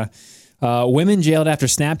bit, yeah. Women jailed after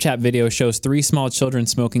Snapchat video shows 3 small children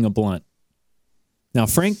smoking a blunt. Now,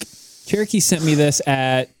 Frank Cherokee sent me this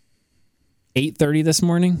at 8:30 this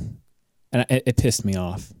morning, and it pissed me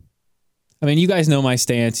off. I mean, you guys know my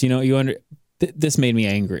stance. this made me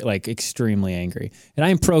angry, like extremely angry. And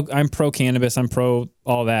I'm pro cannabis, I'm pro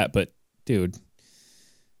all that, but dude,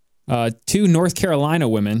 2 North Carolina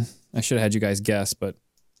women. I should have had you guys guess, but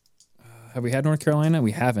have we had North Carolina?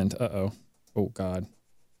 We haven't. Oh God,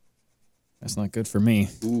 that's not good for me.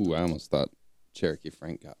 Ooh, I almost thought Cherokee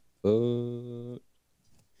Frank got. So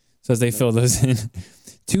as they fill those in,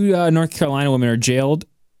 2 North Carolina women are jailed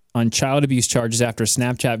on child abuse charges after a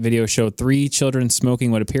Snapchat video showed 3 children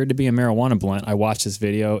smoking what appeared to be a marijuana blunt. I watched this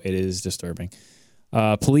video. It is disturbing.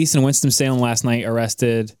 Police in Winston-Salem last night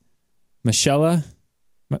arrested Michaela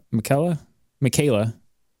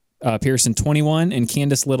Pearson, 21, and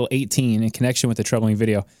Candace Little, 18, in connection with the troubling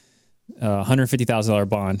video. $150,000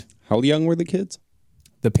 bond. How young were the kids?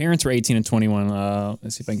 The parents were 18 and 21.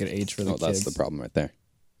 Let's see if I can get age for the kids. That's the problem right there.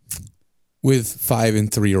 With 5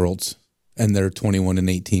 and 3-year-olds, and they're 21 and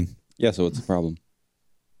 18. Yeah, so what's the problem?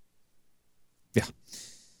 Yeah.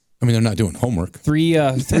 I mean, they're not doing homework. 3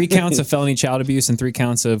 counts of felony child abuse and 3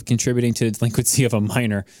 counts of contributing to the delinquency of a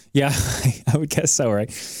minor. Yeah, I would guess so, right?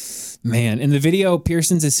 Man, in the video,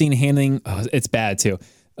 Pearsons is seen handing, it's bad too,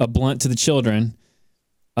 a blunt to the children.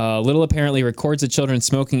 Little apparently records the children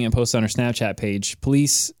smoking and posts on her Snapchat page.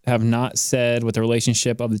 Police have not said what the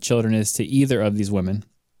relationship of the children is to either of these women.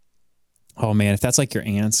 Oh man, if that's like your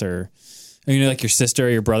aunts or like your sister or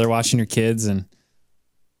your brother watching your kids and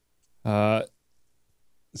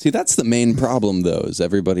see, that's the main problem though, is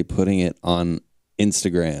everybody putting it on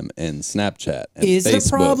Instagram and Snapchat and is Facebook. the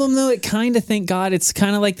problem though? It kind of, thank God, it's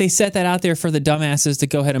kind of like they set that out there for the dumbasses to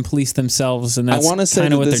go ahead and police themselves, and that's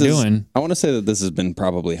kind of what they're doing. I want to say that this has been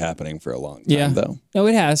probably happening for a long time, though. No,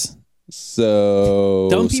 it has. So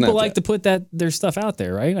dumb people Snapchat. like to put their stuff out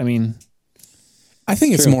there, right? I mean, I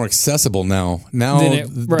think it's more accessible now.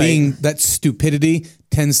 Being that stupidity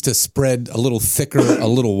tends to spread a little thicker, a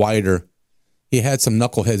little wider. You had some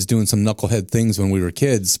knuckleheads doing some knucklehead things when we were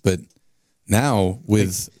kids, but now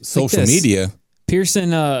with social media,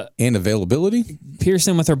 Pearson and availability,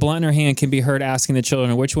 Pearson with her blunt in her hand can be heard asking the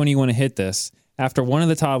children, "Which one do you want to hit this?" After one of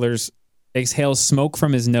the toddlers exhales smoke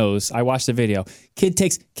from his nose. I watched the video. Kid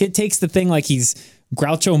takes the thing like he's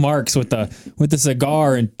Groucho Marx with the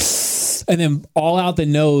cigar and then all out the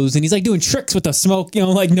nose, and he's like doing tricks with the smoke,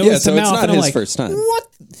 like nose to mouth. It's not and I'm his like, first time.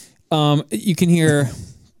 What? You can hear.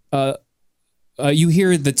 You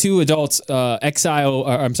hear the 2 adults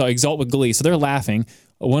exult with glee. So they're laughing.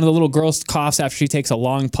 One of the little girls coughs after she takes a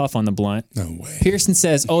long puff on the blunt. No way. Pearson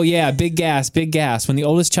says, "Oh yeah, big gas, big gas." When the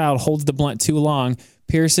oldest child holds the blunt too long,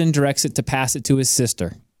 Pearson directs it to pass it to his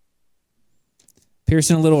sister.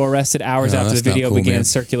 Pearson and Little arrested hours after the video began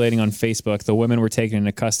circulating on Facebook. The women were taken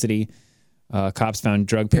into custody. Cops found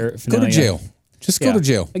drug paraphernalia. Go to jail. Just go to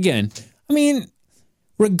jail. Again, I mean,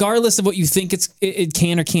 regardless of what you think it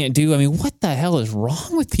can or can't do, I mean, what the hell is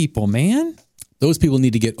wrong with people, man? Those people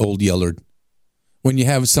need to get old yellered. When you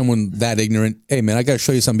have someone that ignorant, hey man, I got to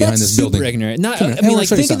show you something behind this building. Super ignorant.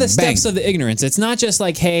 Think of the steps of the ignorance. It's not just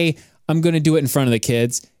like, hey, I'm going to do it in front of the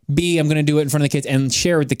kids. B, I'm going to do it in front of the kids and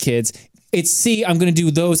share with the kids. It's C, I'm going to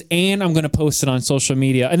do those and I'm going to post it on social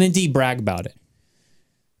media. And then D, brag about it.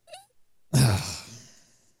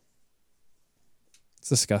 It's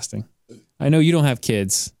disgusting. I know you don't have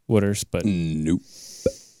kids, Wooders, but nope.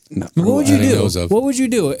 What would you do? What would you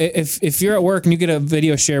do if you're at work and you get a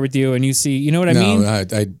video shared with you and you see, you know what I mean?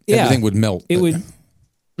 Everything would melt. It would.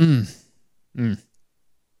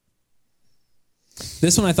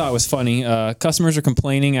 This one I thought was funny. Customers are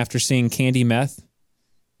complaining after seeing candy meth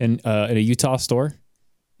in at a Utah store.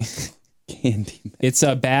 Candy meth. It's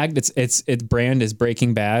bagged. Its brand is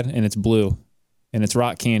Breaking Bad and it's blue, and it's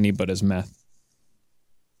rock candy, but it's meth.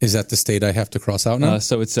 Is that the state I have to cross out now?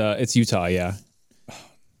 So it's Utah, yeah.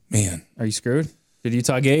 Man, are you screwed? Did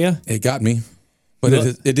Utah get you? It got me, but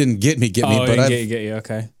it didn't get me. Oh, but it didn't get you.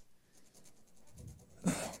 Okay.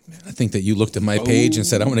 I think that you looked at my page and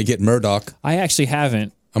said, "I'm going to get Murdoch." I actually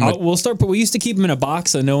haven't. We'll start. But we used to keep them in a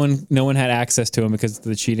box, so no one had access to them because of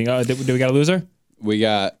the cheating. Oh, did we got a loser? We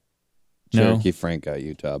got Cherokee Frank got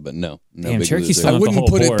Utah, but no Damn, big Cherokee's loser. I wouldn't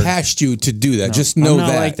put it past you to do that. No, Just know I'm not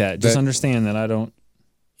that. like that. Just understand that I don't.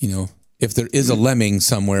 If there is a lemming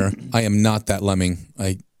somewhere, I am not that lemming.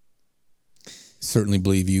 I certainly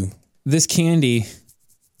believe you. This candy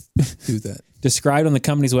do that. Described on the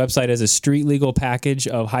company's website as a street legal package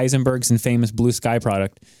of Heisenberg's infamous Blue Sky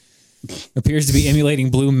product, appears to be emulating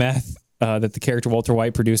blue meth that the character Walter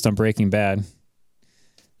White produced on Breaking Bad.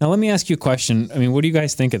 Now, let me ask you a question. I mean, what do you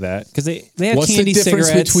guys think of that? Because they have What's candy the difference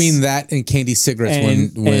cigarettes between that and candy cigarettes?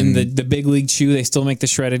 And the Big League Chew, they still make the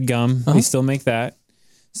shredded gum. They still make that.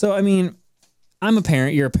 So, I mean, I'm a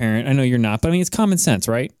parent. You're a parent. I know you're not. But, I mean, it's common sense,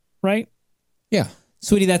 right? Right? Yeah.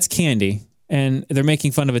 Sweetie, that's candy. and they're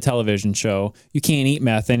making fun of a television show. You can't eat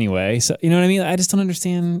meth anyway. So, you know what I mean? I just don't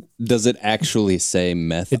understand. Does it actually say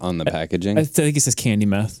meth on the packaging? I think it says candy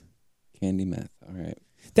meth. Candy meth. All right.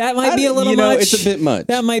 That might be a little much. It's a bit much.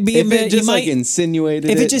 That might be if a bit. It just you might, like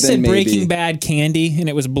insinuated if it just said then maybe. Breaking Bad candy and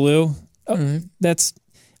it was blue, that's.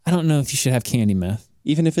 I don't know if you should have candy meth.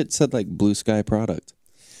 Even if it said like Blue Sky product,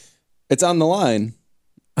 it's on the line.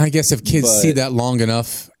 I guess if kids see that long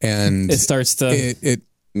enough and it starts to it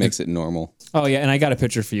makes it normal. Oh yeah, and I got a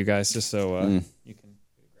picture for you guys just so you can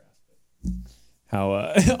grasp it. How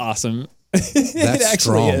awesome it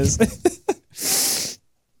actually is.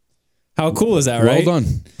 How cool is that, right? Well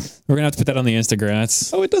done. We're gonna have to put that on the Instagram.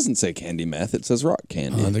 That's it doesn't say candy meth. It says rock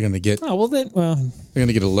candy. They're gonna get. Oh well, then they're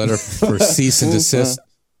gonna get a letter for cease and desist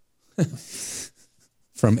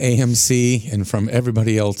from AMC and from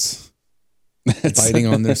everybody else biting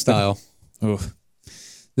on their style. Ooh.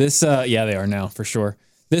 This, yeah, they are now for sure.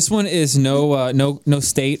 This one is no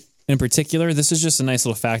state in particular. This is just a nice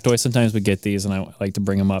little factoid. Sometimes we get these, and I like to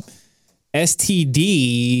bring them up.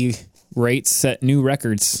 STD rates set new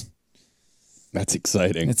records. That's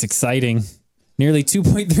exciting. It's exciting. Nearly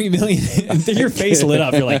 2.3 million. Your face lit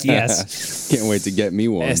up. You're like, yes. Can't wait to get me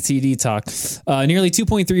one. STD talk. Nearly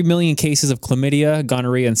 2.3 million cases of chlamydia,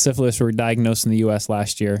 gonorrhea, and syphilis were diagnosed in the U.S.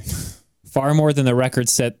 last year. Far more than the record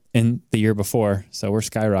set in the year before. So we're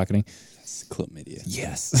skyrocketing. Yes, chlamydia.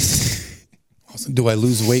 Yes. Do I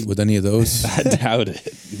lose weight with any of those? I doubt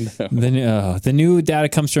it. No. The new data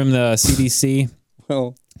comes from the CDC.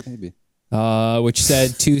 Well, maybe. Which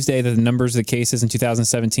said Tuesday that the numbers of the cases in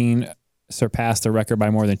 2017 surpassed the record by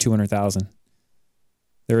more than 200,000.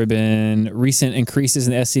 There have been recent increases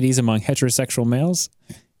in STDs among heterosexual males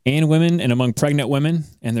and women and among pregnant women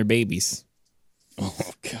and their babies. Oh,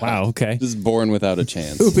 God. Wow, okay. Just born without a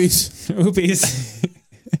chance. Oopies.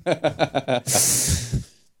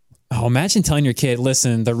 Oh, imagine telling your kid,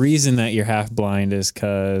 listen, the reason that you're half blind is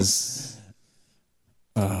because...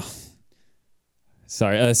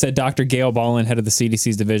 said Dr. Gail Ballin, head of the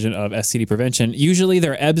CDC's Division of STD Prevention. Usually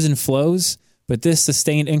there are ebbs and flows, but this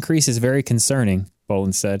sustained increase is very concerning,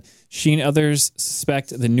 Ballin said. She and others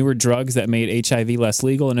suspect the newer drugs that made HIV less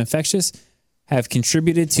legal and infectious have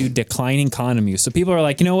contributed to declining condom use. So people are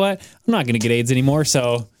like, you know what? I'm not going to get AIDS anymore,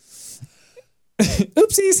 so...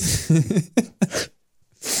 Oopsies.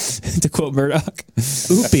 To quote Murdoch.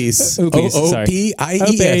 Oopies. Oopies.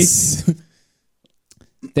 O-O-P-I-E-S.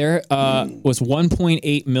 There was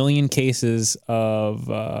 1.8 million cases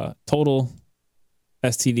of total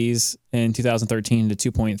STDs in 2013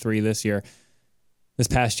 to 2.3 this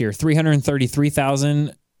past year.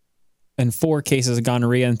 333,004 cases of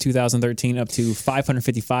gonorrhea in 2013 up to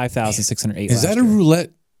 555,608 Is that a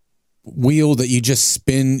roulette wheel that you just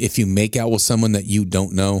spin if you make out with someone that you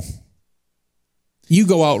don't know? You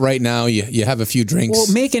go out right now, you have a few drinks.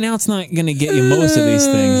 Well, making out's not going to get you most of these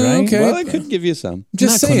things, right? Okay. Well, it could give you some.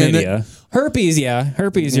 Just not saying. chlamydia. Herpes, yeah.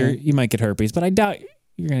 Herpes, you might get herpes, but I doubt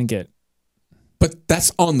you're going to get... But that's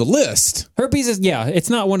on the list. Herpes is, yeah, it's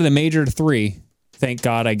not one of the major three. Thank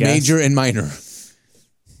God, I guess. Major and minor.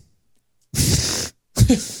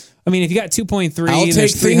 I mean, if you got 2.3... I'll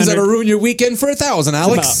take things that'll ruin your weekend for 1,000,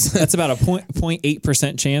 Alex. That's about a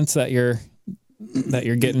 0.8% chance that you're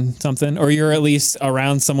getting something, or you're at least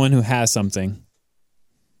around someone who has something.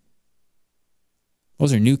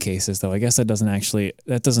 Those are new cases, though. I guess that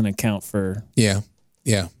doesn't account for... Yeah.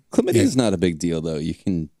 Chlamydia is not a big deal, though. You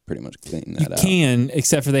can pretty much clean that out. You can,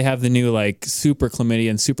 except for they have the new like super chlamydia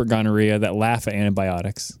and super gonorrhea that laugh at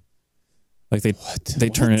antibiotics. Like they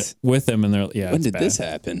turn it with them, and they're When did this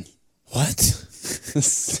happen? What?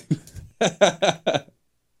 It's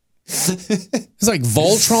like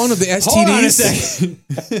Voltron of the STDs. Hold on a second.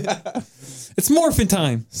 It's morphin'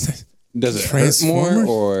 time. Does it hurt more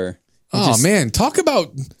or? Oh man, talk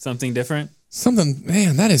about something different. Something,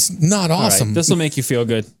 man, that is not awesome. Right, this will make you feel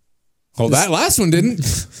good. Oh, that last one didn't.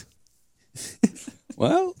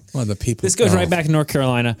 Well, the people. This goes right back to North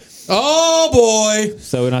Carolina. Oh boy!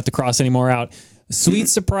 So we don't have to cross any more out. Sweet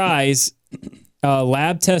surprise.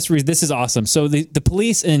 Lab test. This is awesome. So the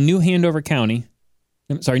police in New Hanover County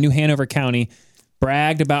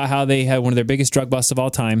bragged about how they had one of their biggest drug busts of all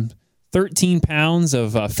time. 13 pounds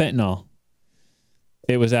of fentanyl.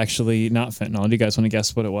 It was actually not fentanyl. Do you guys want to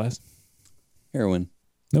guess what it was? Heroin.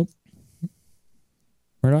 Nope.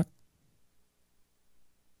 Murdoch?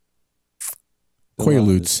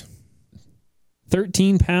 Quaaludes.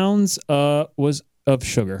 13 pounds was of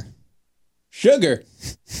sugar. Sugar.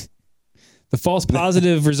 The false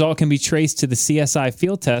positive result can be traced to the CSI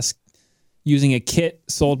field test using a kit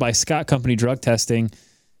sold by Scott Company Drug Testing.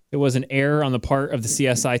 It was an error on the part of the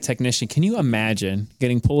CSI technician. Can you imagine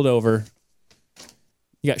getting pulled over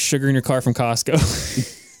You got sugar in your car from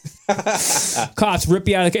Costco. Cops rip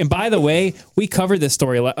you out of the... And by the way, we covered this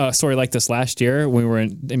story like this last year when we were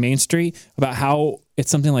in Main Street about how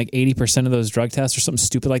it's something like 80% of those drug tests or something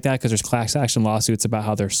stupid like that because there's class action lawsuits about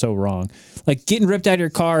how they're so wrong. Like getting ripped out of your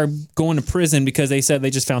car, going to prison because they said they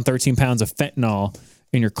just found 13 pounds of fentanyl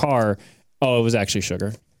in your car. Oh, it was actually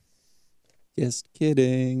sugar. Just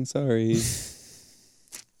kidding. Sorry.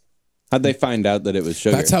 How'd they find out that it was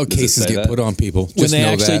sugar? That's how Does it cases say get that? put on people. When Just they know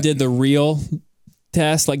actually that. did the real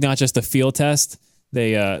test, like not just the field test,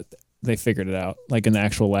 they figured it out, like in the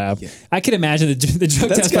actual lab. Yeah. I can imagine the drug That's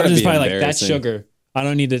test gotta person is be probably like, that's embarrassing. sugar. I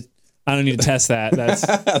don't need to test that.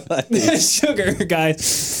 That's sugar,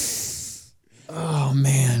 guys. Oh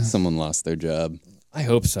man. Someone lost their job. I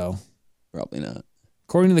hope so. Probably not.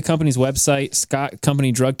 According to the company's website, Scott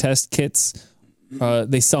Company drug test kits,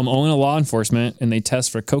 they sell them only to law enforcement, and they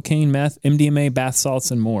test for cocaine, meth, MDMA, bath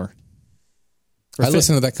salts, and more. I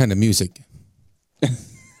listen to that kind of music.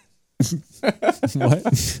 What?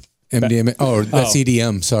 MDMA. Oh, that's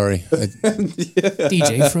EDM. Sorry.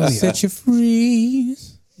 DJ Froyo. Set you free.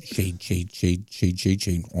 Shade, shade, shade, shade, shade,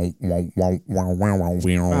 shade. It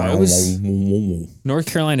was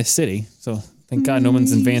North Carolina City, so thank God no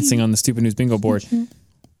one's advancing on the stupid news bingo board.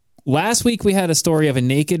 Last week we had a story of a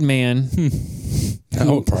naked man who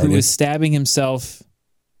was stabbing himself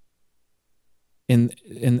in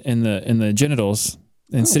the genitals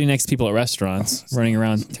and sitting next to people at restaurants, running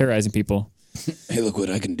around terrorizing people. Hey, look what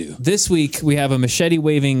I can do. This week we have a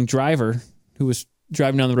machete-waving driver who was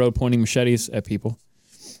driving down the road pointing machetes at people.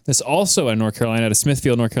 This also in North Carolina, out of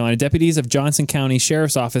Smithfield, North Carolina. Deputies of Johnson County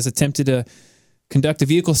Sheriff's Office attempted to conduct a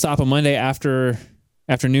vehicle stop on Monday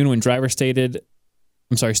afternoon when the driver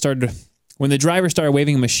started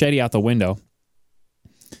waving a machete out the window.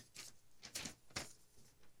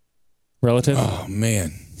 Relative? Oh,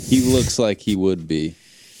 man. He looks like he would be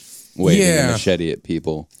waving a machete at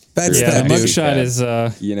people. That's the mugshot is,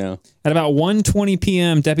 you know. At about 1:20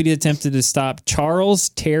 p.m., deputies attempted to stop Charles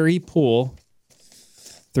Terry Poole,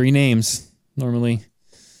 3 names normally,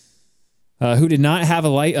 who did not have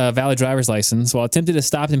a valid driver's license. While attempting to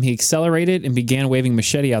stop him, he accelerated and began waving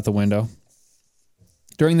machete out the window.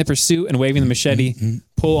 During the pursuit and waving the machete,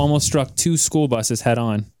 Poole almost struck 2 school buses head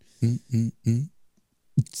on.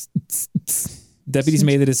 Deputies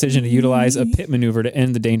made the decision to utilize a pit maneuver to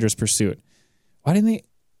end the dangerous pursuit. Why didn't they?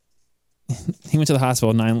 He went to the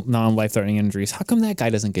hospital, non-life-threatening injuries. How come that guy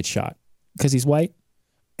doesn't get shot? Because he's white?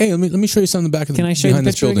 Hey, let me show you something in the back of Can I show you the behind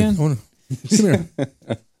this picture building. again? Come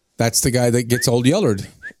here. That's the guy that gets old Yellered.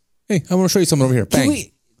 Hey, I want to show you something over here. Bang.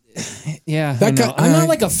 Yeah, That guy- I'm not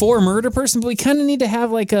like a for murder person, but we kind of need to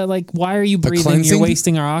have like why are you breathing? cleansing? You're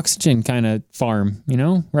wasting our oxygen kind of farm,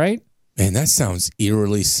 right? Man, that sounds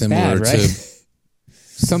eerily similar Bad, right? to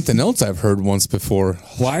something else I've heard once before.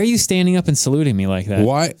 Why are you standing up and saluting me like that?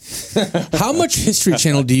 Why? How much History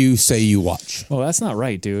Channel do you say you watch? Well, that's not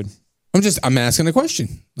right, dude. I'm asking a question.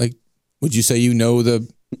 Like, would you say you know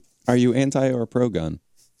the? Are you anti or pro gun?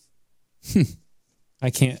 I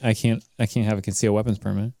can't have a concealed weapons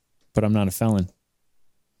permit, but I'm not a felon.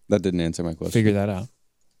 That didn't answer my question. Figure that out.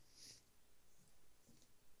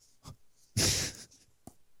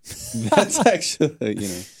 That's actually,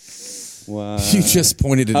 why. You just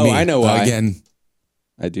pointed at Oh, me. I know why. Again.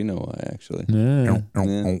 I do know why, actually. Yeah.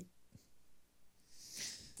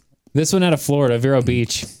 This one out of Florida, Vero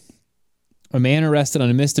Beach. A man arrested on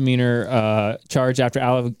a misdemeanor charge after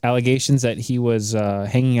allegations that he was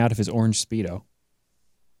hanging out of his orange Speedo.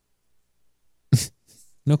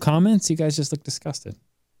 No comments? You guys just look disgusted.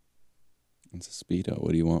 It's a Speedo.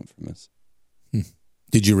 What do you want from us?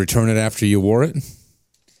 Did you return it after you wore it?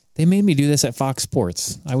 They made me do this at Fox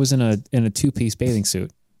Sports. I was in a 2-piece bathing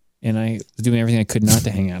suit, and I was doing everything I could not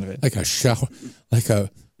to hang out of it. Like a shower, like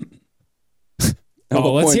a.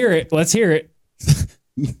 Oh, let's hear it. Let's hear it.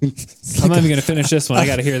 I'm not even going to finish this one. I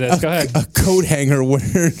got to hear this. Go ahead. A coat hanger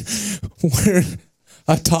wearing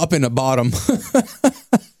a top and a bottom.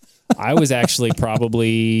 I was actually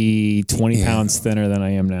probably 20 pounds thinner than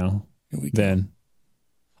I am now. Then.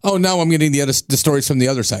 Oh, now I'm getting the stories from the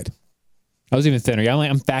other side. I was even thinner.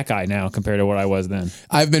 I'm fat guy now compared to what I was then.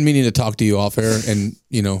 I've been meaning to talk to you off air and,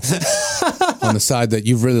 on the side that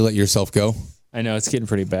you've really let yourself go. I know, it's getting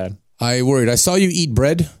pretty bad. I worried. I saw you eat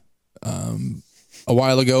bread a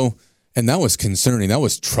while ago, and that was concerning. That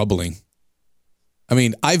was troubling. I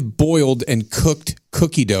mean, I've boiled and cooked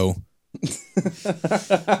cookie dough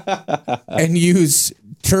and use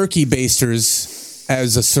turkey basters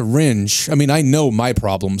as a syringe. I mean, I know my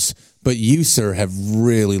problems, but you, sir, have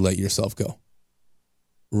really let yourself go.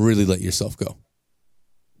 Really let yourself go.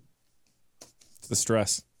 It's the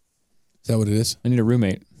stress. Is that what it is? I need a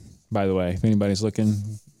roommate, by the way. If anybody's looking,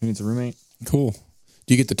 who needs a roommate? Cool.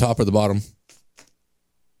 Do you get the top or the bottom?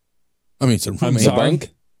 I mean, it's a roommate. sorry.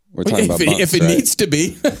 We're talking about bunks, if it right? needs to be.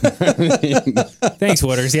 Thanks,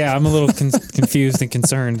 Wooders. Yeah, I'm a little confused and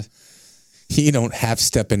concerned. You don't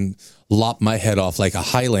half-step and lop my head off like a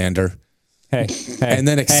Highlander. Hey, and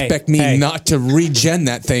then expect me not to regen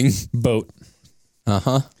that thing. Boat.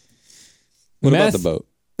 Uh-huh. What about the boat?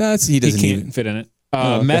 He doesn't can't even fit in it.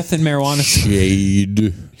 okay. Meth and marijuana.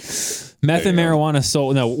 Shade. Meth and marijuana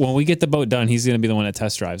sold. No, when we get the boat done, he's going to be the one that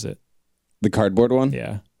test drives it. The cardboard one?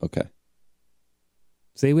 Yeah. Okay.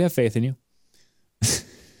 See, we have faith in you.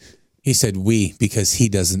 He said we because he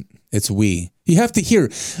doesn't. It's we. You have to hear.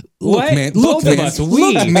 Look, What? man. Look, Both of man. us.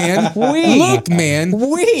 We. Look, man. We. Look, man.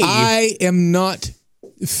 We. I am not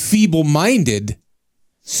feeble-minded.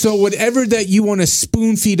 So whatever that you want to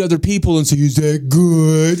spoon feed other people and say, is that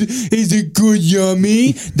good? Is it good,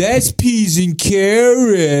 yummy? That's peas and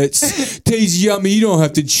carrots. Tastes yummy. You don't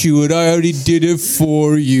have to chew it. I already did it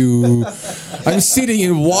for you. I'm sitting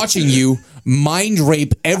and watching you mind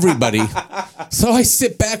rape everybody. So I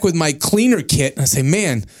sit back with my cleaner kit and I say,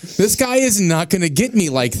 man, this guy is not going to get me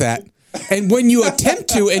like that. And when you attempt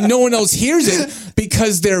to and no one else hears it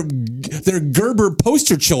because they're Gerber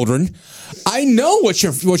poster children, I know what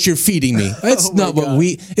you're feeding me. That's not what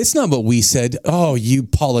it's not what we said. Oh, you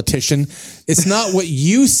politician. It's not what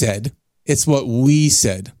you said. It's what we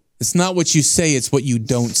said. It's not what you say, it's what you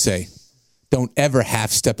don't say. Don't ever half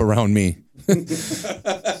step around me.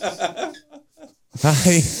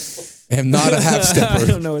 I am not a half stepper. I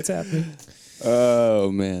don't know what's happening.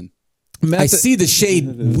 Oh, man. I see the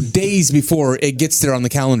shade days before it gets there on the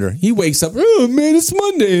calendar. He wakes up, oh man, it's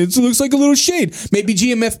Monday. It looks like a little shade. Maybe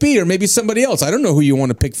GMFB or maybe somebody else. I don't know who you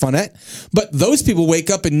want to pick fun at. But those people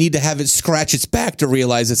wake up and need to have it scratch its back to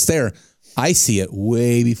realize it's there. I see it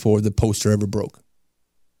way before the poster ever broke.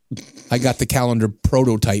 I got the calendar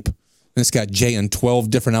prototype, and it's got Jay in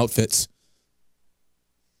 12 different outfits.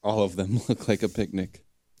 All of them look like a picnic.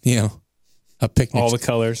 You know, a picnic. All the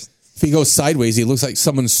colors. If he goes sideways, he looks like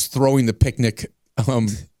someone's throwing the picnic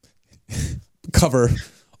cover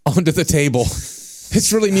onto the table.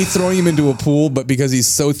 It's really me throwing him into a pool, but because he's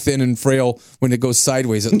so thin and frail, when it goes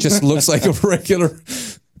sideways, it just looks like a regular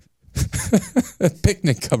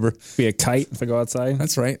picnic cover. Be a kite if I go outside.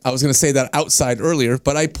 That's right. I was going to say that outside earlier,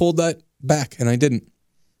 but I pulled that back and I didn't.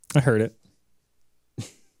 I heard it.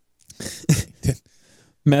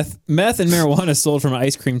 Meth and marijuana sold from an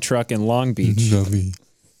ice cream truck in Long Beach. Lovely.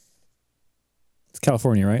 It's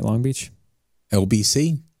California, right? Long Beach?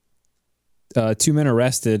 LBC. 2 men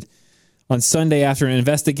arrested on Sunday after an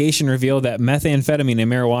investigation revealed that methamphetamine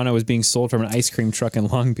and marijuana was being sold from an ice cream truck in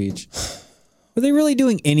Long Beach. Were they really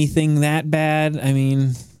doing anything that bad? I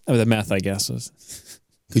mean, the meth, I guess, was.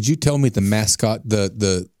 Could you tell me the mascot,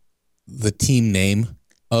 the team name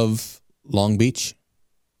of Long Beach?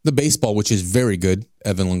 The baseball, which is very good.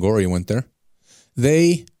 Evan Longoria went there.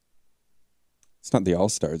 It's not the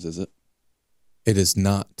All-Stars, is it? It is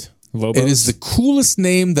not. Lobos? It is the coolest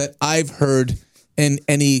name that I've heard in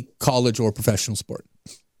any college or professional sport.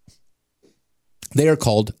 They are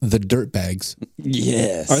called the Dirtbags.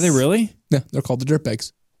 Yes. Are they really? Yeah, they're called the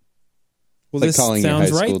Dirtbags. Well, It's like this calling your high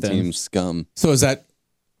sounds school right then. team scum. So is that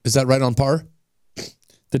right on par?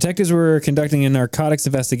 Detectives were conducting a narcotics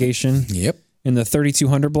investigation. Yep. In the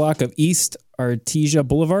 3200 block of East Artesia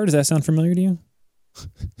Boulevard. Does that sound familiar to you?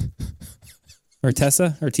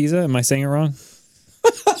 Artesa? Am I saying it wrong?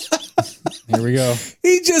 Here we go.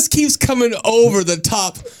 He just keeps coming over the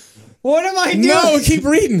top. What am I doing? No, keep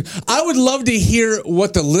reading. I would love to hear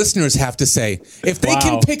what the listeners have to say. If they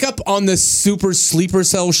can pick up on this super sleeper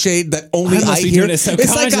cell shade that only I hear,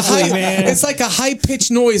 it's like a high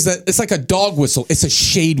pitched noise it's like a dog whistle. It's a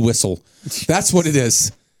shade whistle. That's what it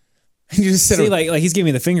is. And you just See, like he's giving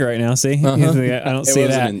me the finger right now. See, I don't see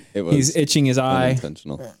that. He's itching his eye.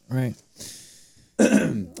 Unintentional. Right.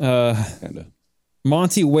 Kinda.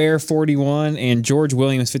 Monty Ware, 41, and George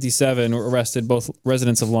Williams, 57, were arrested, both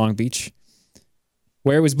residents of Long Beach.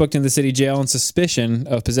 Ware was booked into the city jail on suspicion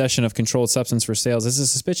of possession of controlled substance for sales. Is this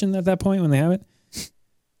a suspicion at that point when they have it?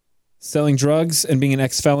 Selling drugs and being an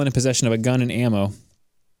ex-felon in possession of a gun and ammo.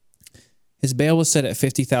 His bail was set at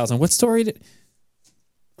 $50,000. What story did...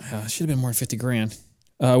 should have been more than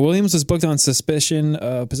 $50,000. Williams was booked on suspicion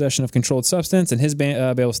of possession of controlled substance, and his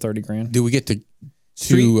bail was $30,000. Do we get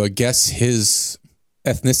to guess his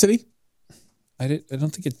ethnicity? I don't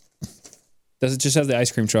think it does. It just have the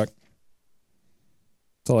ice cream truck.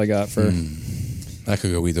 That's all I got for. That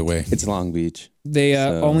could go either way. It's Long Beach. They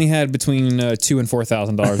only had between $2,000 and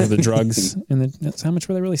 $4,000 worth of drugs, and that's how much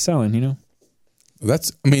were they really selling? You know,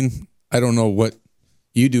 I don't know what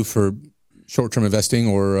you do for short-term investing,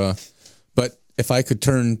 or but if I could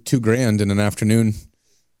turn $2,000 in an afternoon,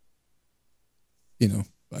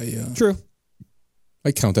 True.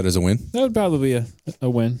 I count that as a win. That would probably be a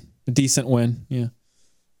win, a decent win. Yeah.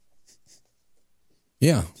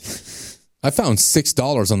 Yeah. I found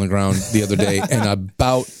 $6 on the ground the other day and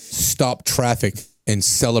about stopped traffic and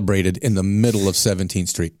celebrated in the middle of 17th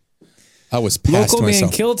Street. I was past Local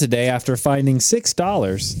myself. man killed today after finding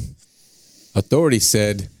 $6. Authorities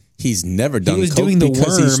said he's never done was coke doing the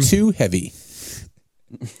because worm. he's too heavy.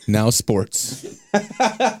 Now sports.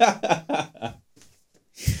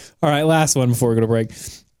 All right, last one before we go to break.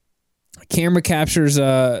 Camera captures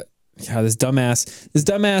this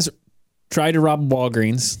dumbass tried to rob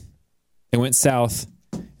Walgreens. It went south.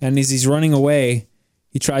 And as he's running away,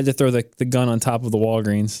 he tried to throw the gun on top of the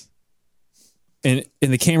Walgreens. And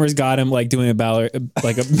the cameras got him like doing a ballerina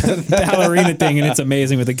thing, and it's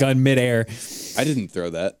amazing with the gun midair. I didn't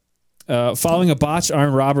throw that. Following a botched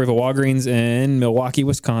armed robbery of a Walgreens in Milwaukee,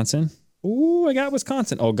 Wisconsin. Ooh, I got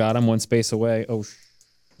Wisconsin. Oh, God, I'm one space away. Oh,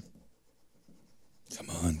 Come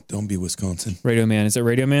on, don't be Wisconsin. Radio Man. Is it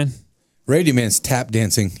Radio Man? Radio Man's tap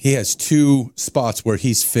dancing. He has 2 spots where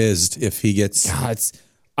he's fizzed if he gets... God,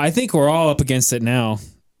 I think we're all up against it now.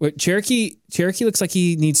 Wait, Cherokee looks like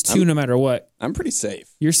he needs 2 no matter what. I'm pretty safe.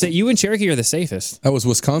 You and Cherokee are the safest. That was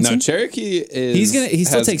Wisconsin? No, Cherokee is... He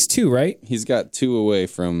still takes 2, right? He's got 2 away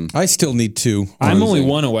from... I still need 2. I'm only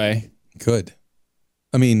 1 away. Good.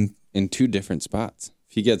 I mean... In 2 different spots.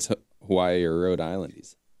 If he gets Hawaii or Rhode Island,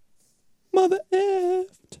 he's... Mother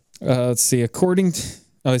effed. Let's see. According to...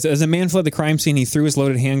 as a man fled the crime scene, he threw his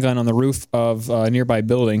loaded handgun on the roof of a nearby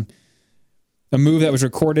building. A move that was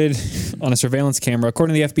recorded on a surveillance camera.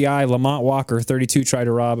 According to the FBI, Lamont Walker, 32, tried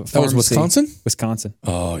to rob a pharmacy. That was Wisconsin? Wisconsin.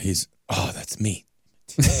 Oh, that's me.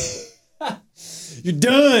 You're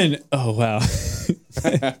done. Oh, wow.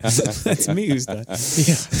 That's me who's done. Yeah,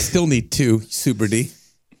 still need 2, Super D.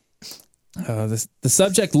 The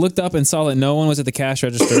subject looked up and saw that no one was at the cash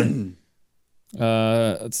register.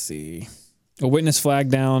 Let's see. A witness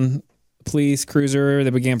flagged down police cruiser. They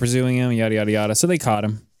began pursuing him, yada, yada, yada. So they caught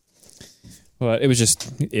him. But it was just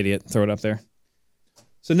idiot. Throw it up there.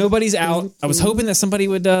 So nobody's out. I was hoping that somebody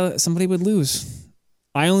would lose.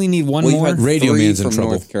 I only need one more. Radio Man's in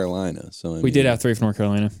trouble. North Carolina. So we did have 3 from North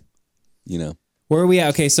Carolina. Where are we at?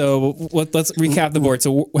 Okay, so let's recap the board.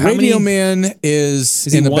 So Radio Man is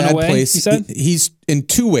he in a one bad away, place. you said? He's in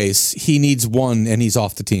 2 ways. He needs 1, and he's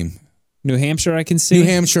off the team. New Hampshire, I can see. New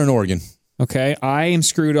Hampshire and Oregon. Okay, I am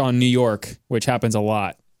screwed on New York, which happens a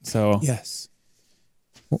lot. So yes.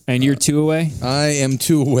 And you're 2 away? I am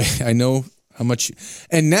 2 away. I know how much.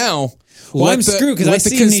 And now, I'm screwed because I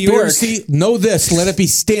see New York. Know this. Let it be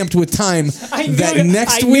stamped with time that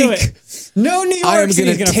next week, no New York I am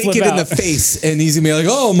going to take it in the face, and he's going to be like,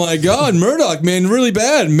 "Oh my God, Murdoch, man, really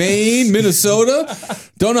bad. Maine, Minnesota.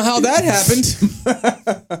 Don't know how that happened."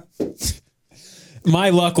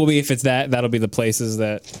 My luck will be if it's that'll be the places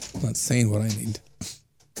that. I'm not saying what I need.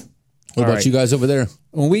 What about you guys over there?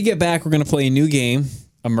 When we get back, we're going to play a new game,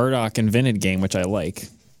 a Murdoch invented game, which I like.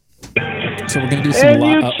 So we're going to do some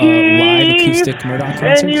live acoustic Murdoch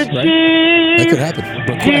concerts, right? That could happen.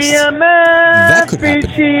 Requests. That could happen.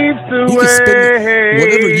 You can spin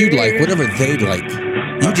whatever you'd like, whatever they'd like.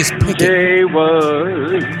 You just pick it.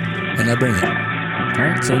 And I bring it. All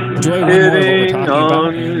right, so enjoy one more of what we're talking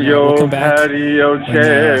about. And, we'll come back. Patio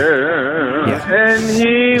chair, and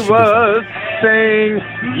he was saying,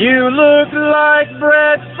 "You look like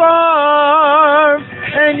Brett Favre,"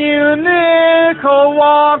 and Nicole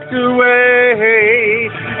walked away,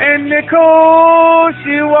 and Nicole,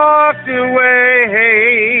 she walked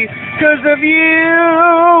away because of you,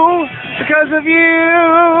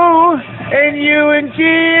 and you and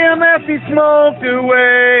Jim Effie smoked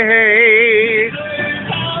away.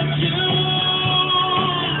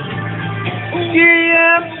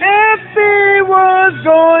 GMFC was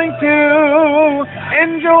going to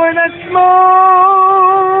enjoy that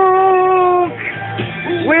smoke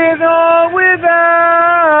with or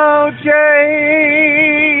without Jay.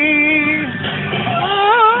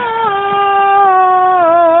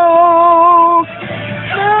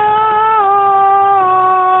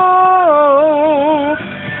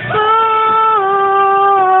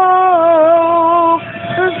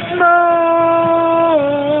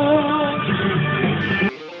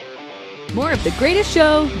 More of the greatest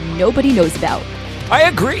show nobody knows about. I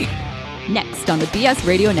agree. Next on the BS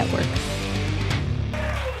Radio Network.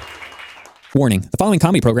 Warning: the following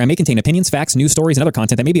comedy program may contain opinions, facts, news stories, and other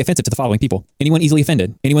content that may be offensive to the following people: anyone easily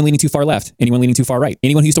offended, anyone leaning too far left, anyone leaning too far right,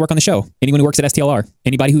 anyone who used to work on the show, anyone who works at STLR,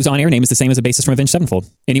 anybody whose on-air name is the same as a bassist from Avenged Sevenfold,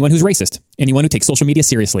 anyone who's racist, anyone who takes social media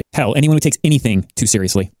seriously, hell, anyone who takes anything too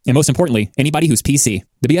seriously, and most importantly, anybody who's PC.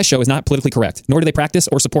 The BS Show is not politically correct, nor do they practice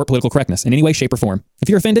or support political correctness in any way, shape, or form. If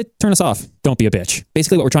you're offended, turn us off. Don't be a bitch.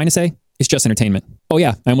 Basically, what we're trying to say is just entertainment. Oh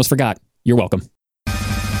yeah, I almost forgot. You're welcome.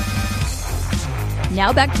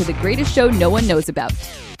 Now back to the greatest show no one knows about.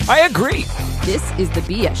 I agree. This is the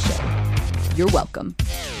BS Show. You're welcome.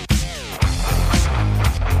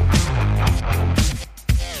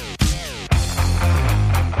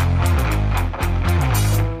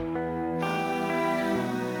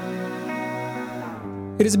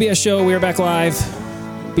 It is a BS Show. We are back live.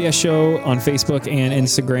 BS Show on Facebook and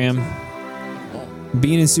Instagram.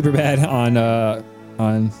 Being in Superbad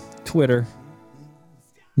on Twitter.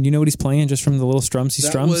 You know what he's playing just from the little strums he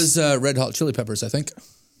strums? That was Red Hot Chili Peppers, I think.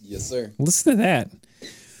 Yes, sir. Listen to that.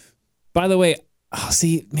 By the way,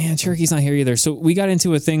 see, man, Cherokee's not here either. So we got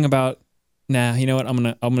into a thing about. Nah, you know what? I'm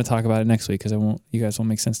gonna talk about it next week because you guys won't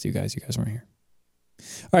make sense to you guys. You guys weren't here.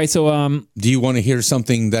 All right, so do you want to hear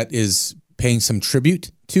something that is paying some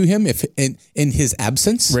tribute to him if in his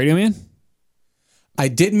absence? Radio Man? I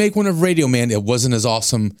did make one of Radio Man. It wasn't as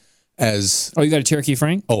awesome as... Oh, you got a Cherokee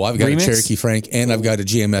Frank? Oh, I've got remix? a Cherokee Frank, and I've got a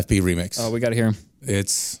GMFB remix. Oh, we got to hear him.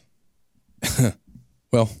 It's...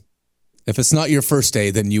 well, if it's not your first day,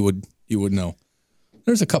 then you would know.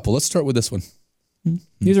 There's a couple. Let's start with this one.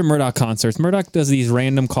 These are Murdoch concerts. Murdoch does these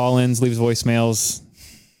random call-ins, leaves voice memos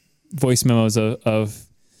of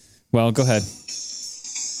well, go ahead.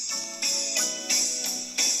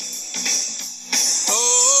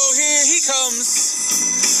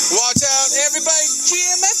 Watch out, everybody,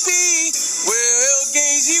 GMFB will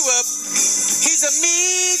gaze you up. He's a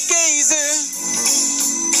meat gazer.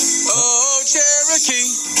 Oh,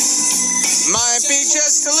 Cherokee might be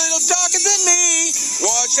just a little darker than me.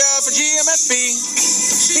 Watch out for GMFB.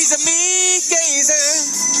 He's a meat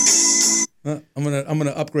gazer. I'm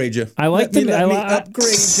gonna upgrade you. I like let me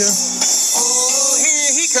upgrade you. Oh,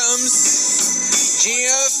 here he comes.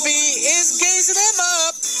 GMFB is gazing him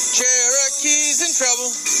up. Cherokee's in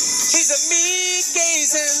trouble. He's a meat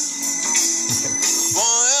gazer.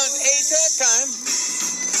 1/8 at a time.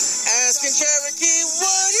 Asking Cherokee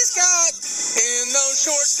what he's got in those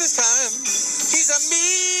shorts this time. He's a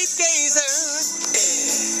meat gazer.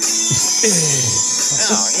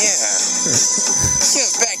 Oh, yeah.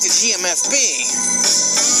 Give back to GMFB.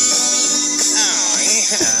 Oh,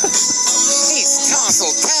 yeah. He's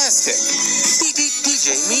tonsil-tastic.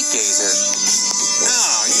 DJ Meat Gazer.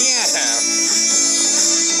 Oh, yeah.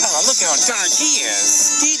 Oh, look how dark he is.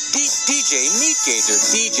 DJ Meat Gazer.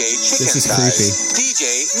 DJ Chicken This is Thighs. DJ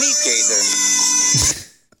Meat Gazer.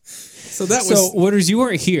 So Wooders, you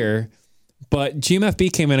weren't here, but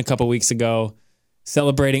GMFB came in a couple weeks ago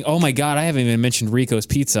celebrating. Oh my God, I haven't even mentioned Rico's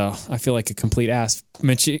Pizza. I feel like a complete ass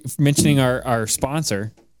mentioning our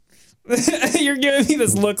sponsor. You're giving me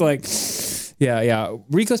this look like, yeah,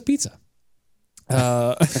 Rico's Pizza.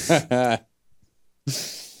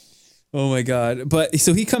 Oh my God. But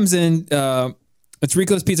so he comes in, it's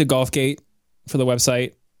Rico's Pizza Golfgate for the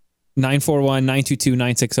website,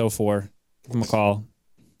 941-922-9604. Give him a call.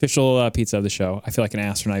 Official pizza of the show. I feel like an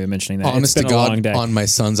ass for not even mentioning that. Honest It's to been a God, long day. on my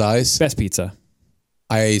son's eyes, Best pizza.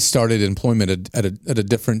 I started employment at a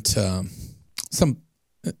different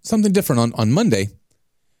something different on Monday,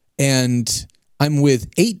 and I'm with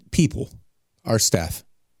 8 people, our staff,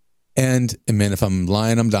 and man, if I'm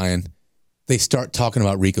lying, I'm dying. They start talking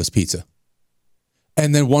about Rico's Pizza,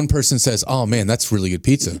 and then one person says, "Oh man, that's really good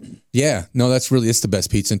pizza." Yeah, no, it's the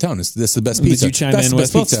best pizza in town. This is the best pizza. Did you chime That's in the with?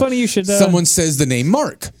 best Well, pizza. it's funny you should. Someone says the name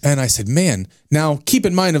Mark, and I said, "Man, now keep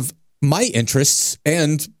in mind of my interests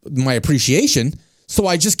and my appreciation." So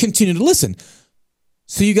I just continue to listen.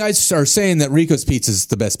 So you guys are saying that Rico's Pizza is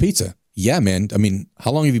the best pizza? Yeah, man. I mean,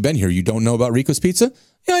 how long have you been here? You don't know about Rico's Pizza?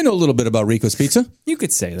 Yeah, I know a little bit about Rico's Pizza. You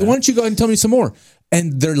could say that. Why don't you go ahead and tell me some more?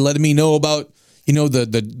 And they're letting me know about,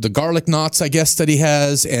 the garlic knots, I guess, that he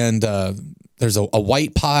has. And there's a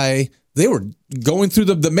white pie. They were going through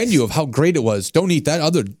the menu of how great it was. Don't eat that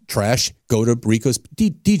other trash. Go to Rico's,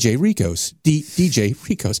 DJ Rico's. DJ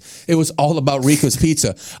Rico's. It was all about Rico's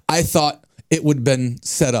Pizza. I thought it would have been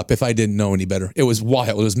set up if I didn't know any better. It was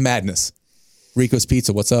wild. It was madness. Rico's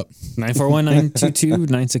Pizza, what's up?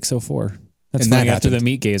 941-922-9604. That's And funny that after the happened.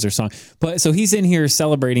 Meat Gazer song. But so he's in here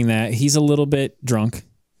celebrating that. He's a little bit drunk.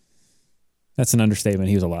 That's an understatement.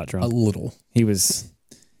 He was a lot drunk. A little. He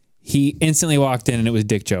instantly walked in and it was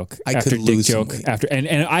dick joke I after could dick lose some joke weight. after and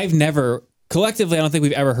I've never collectively, I don't think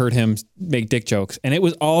we've ever heard him make dick jokes. And it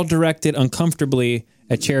was all directed uncomfortably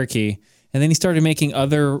at Cherokee. And then he started making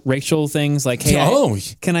other racial things like, hey,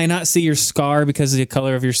 can I not see your scar because of the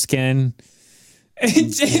color of your skin?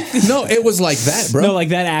 No, it was like that, bro. No, like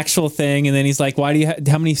that actual thing. And then he's like, why do you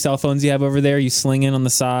how many cell phones do you have over there? You slinging on the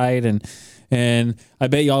side? And I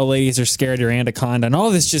bet you all ladies are scared of your anaconda. And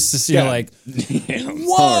all this just, you're like,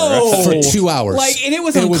 whoa. For 2 hours. Like, and it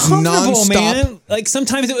was uncomfortable, man. Like,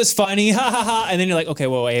 sometimes it was funny, ha, ha, ha. And then you're like, okay,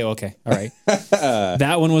 well, hey, okay, all right.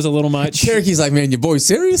 That one was a little much. Cherokee's like, man, your boy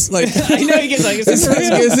serious? Like, I know, he gets like, is this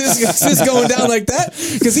real? Is this going down like that?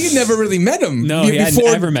 Because he had never really met him. No, he hadn't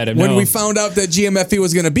ever met him, When no. we found out that GMFE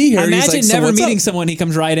was going to be here, Imagine he's like, so never what's meeting up? someone, he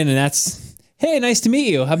comes right in and that's, hey, nice to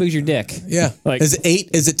meet you. How big's your dick? Yeah. Like, Is it 8?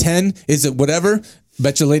 Is it 10? Is it whatever?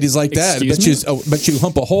 Bet you ladies like that. Excuse Bet you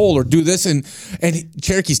hump a hole or do this, and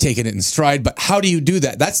Cherokee's taking it in stride. But how do you do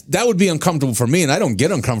that? That would be uncomfortable for me, and I don't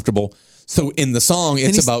get uncomfortable. So in the song,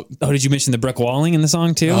 it's about. Oh, did you mention the brick walling in the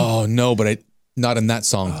song too? Oh no, but not in that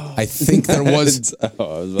song. I think there was.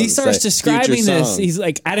 He starts describing this. He's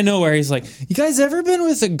like out of nowhere. He's like, "You guys ever been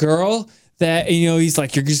with a girl that he's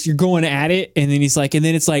like you're going at it, and then he's like, and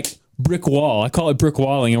then it's like brick wall. I call it brick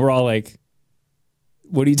walling, and we're all like."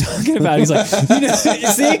 What are you talking about? He's like, you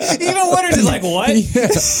see, even Woodard is like, what? Yeah.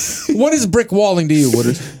 What is brick walling to you,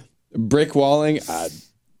 Woodard? Brick walling?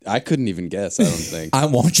 I couldn't even guess, I don't think. I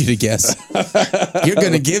want you to guess. You're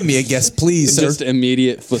going to give me a guess, please, sir. Just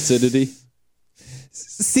immediate flaccidity.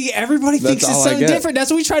 See, everybody thinks it's something different.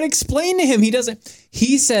 That's what we try to explain to him. He doesn't.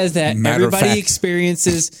 He says that everybody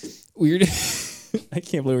experiences weird. I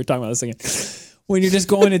can't believe we're talking about this again. When you're just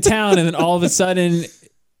going to town and then all of a sudden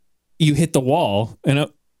you hit the wall, and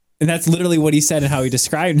that's literally what he said and how he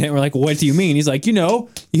described it. And we're like, what do you mean? He's like, you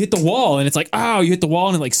hit the wall, and it's like, oh, you hit the wall,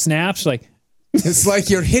 and it like snaps. Like, it's like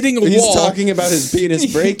you're hitting a wall. He's talking about his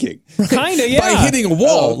penis breaking. Kind of, yeah. By hitting a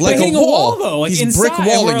wall, like hitting a wall, though. Like he's inside, brick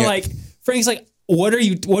walling we're it. like, Frank's like, what do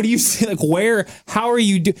you see? Like, where? How are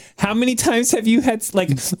you? How many times have you had? Like,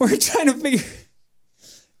 we're trying to figure.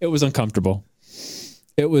 It was uncomfortable.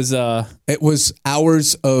 It was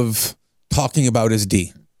hours of talking about his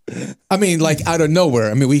D. I mean, like out of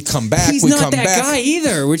nowhere. I mean, we come back. He's we not come that back. guy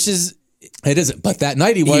either, which is. It isn't. But that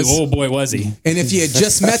night he was. Oh boy, was he! And if you had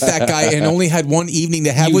just met that guy and only had one evening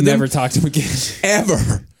to have with him, never talked to him again.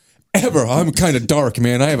 Ever. I'm kind of dark,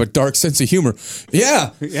 man. I have a dark sense of humor. Yeah.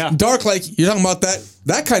 Dark, like you're talking about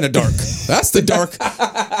that kind of dark. That's the dark.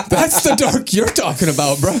 That's the dark you're talking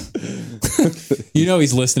about, bro.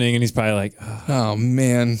 He's listening and he's probably like, oh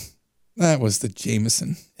man. That was the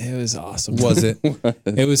Jameson. It was awesome. Was it?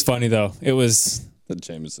 It was funny though. It was the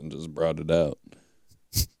Jameson just brought it out.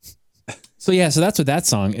 So that's what that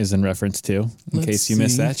song is in reference to. In case you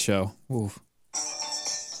missed that show. Ooh.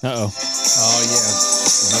 Uh-oh. Oh yeah.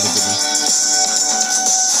 Another good one.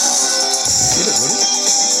 Get it, Woody.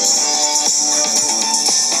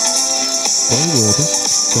 Go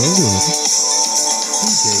with it.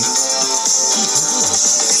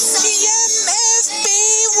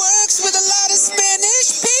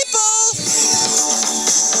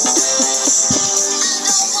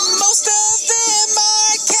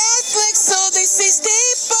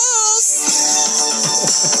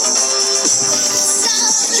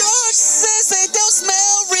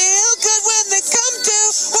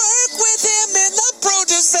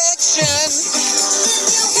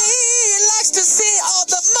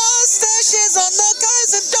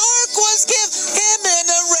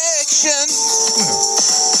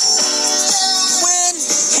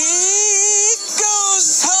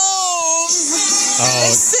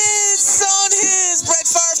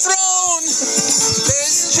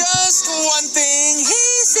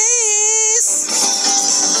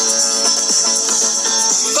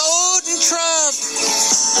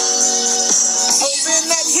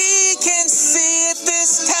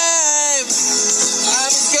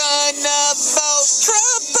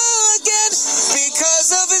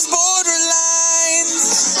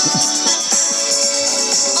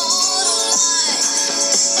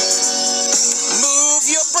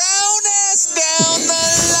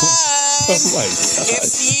 DJ. If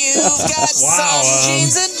you've got some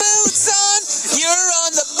jeans and boots on, you're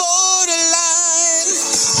on the borderline.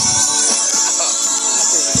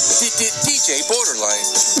 DJ Borderline.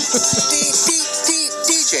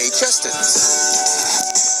 DJ Justin's.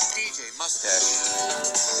 DJ Mustache.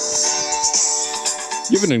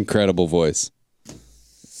 You have an incredible voice.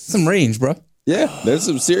 Some range, bro. Yeah, there's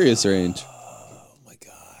some serious range.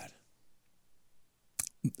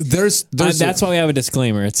 That's why we have a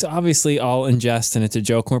disclaimer. It's obviously all in jest and it's a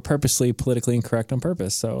joke. And we're purposely politically incorrect on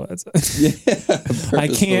purpose. So I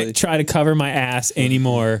can't try to cover my ass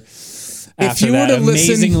anymore After you were that to listen-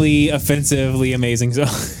 amazingly, offensively amazing song.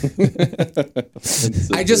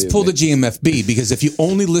 I just pulled a GMFB because if you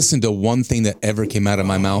only listened to one thing that ever came out of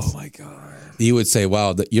my mouth, you would say,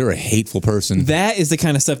 wow, that you're a hateful person. That is the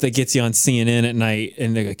kind of stuff that gets you on CNN at night,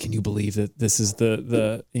 and they're like, can you believe that this is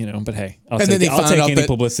the but hey, I'll And then they take found out any that-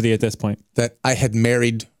 publicity at this point. That I had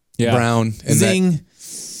married Yeah. Brown and Zing.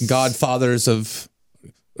 that godfathers of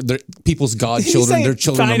people's godchildren, their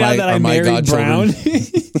children Find out that I are my married Brown. godchildren.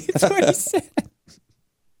 That's what he said.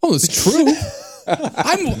 Oh, it's true.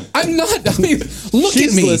 I'm not. I mean, look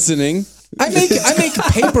She's at me. listening. I make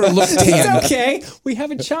paper look tan. It's okay. We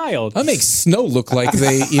have a child. I make snow look like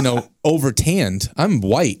they, over tanned. I'm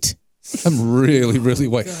white. I'm really, really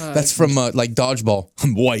white. That's from like dodgeball.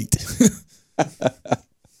 I'm white.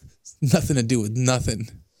 Nothing to do with nothing.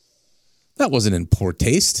 That wasn't in poor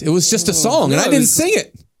taste. It was just a song, and I didn't sing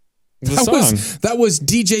it. That was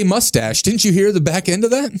DJ Mustache. Didn't you hear the back end of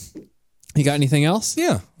that? You got anything else?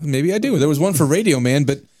 Yeah, maybe I do. There was one for Radio Man,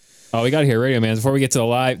 but we got to hear Radio Man before we get to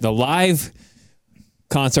the live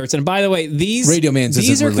concerts. And by the way, these Radio Man's these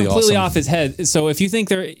isn't are really completely awesome. off his head. So if you think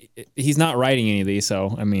he's not writing any of these,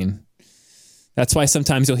 so I mean, that's why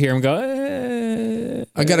sometimes you'll hear him go.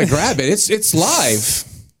 I gotta grab it. It's live.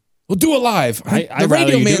 We'll do it live. I'd The rather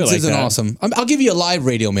Radio you do it Man's like isn't that. awesome. I'll give you a live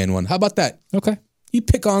Radio Man one. How about that? Okay. You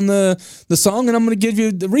pick on the song, and I'm going to give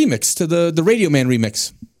you the remix to the Radio Man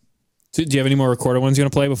remix. So, do you have any more recorded ones you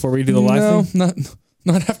want to play before we do the live thing? No,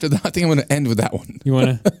 not after that. I think I'm going to end with that one. You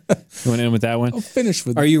want to end with that one? I'll finish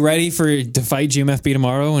with. Are you ready to fight GMFB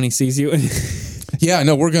tomorrow when he sees you? Yeah,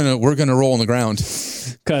 no, we're gonna roll on the ground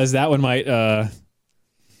because that one might.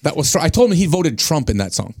 That was. I told him he voted Trump in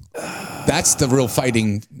that song. That's the real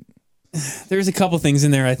fighting. There's a couple things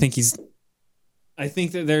in there. I think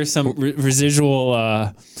that there's some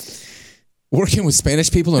residual. Working with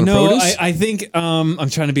Spanish people in No, produce? I think I'm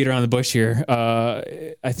trying to beat around the bush here.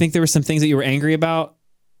 I think there were some things that you were angry about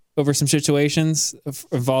over some situations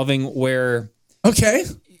involving where. Okay.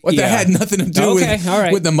 That had nothing to do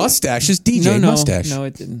with the mustache. It's DJ Mustache. No,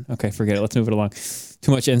 it didn't. Okay, forget it. Let's move it along.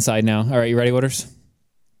 Too much inside now. All right, you ready, Wooders?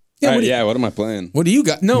 Yeah, what am I playing? What do you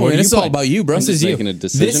got? No, man, it's all about you, bro. This is you. Making a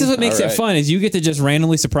decision? This is what makes All it right. fun. Is you get to just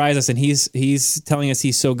randomly surprise us, and he's telling us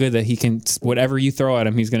he's so good that he can whatever you throw at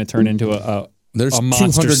him, he's going to turn into a There's a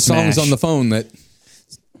monster 200 smash. songs on the phone that.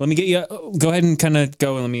 Let me get you. Go ahead and kind of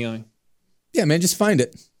go and let me. Yeah, man, just find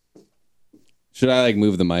it. Should I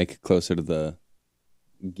move the mic closer to the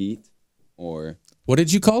geet or what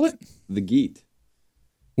did you call it? The geet.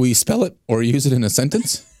 Will you spell it or use it in a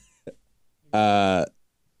sentence?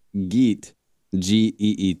 Geet,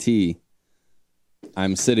 Geet.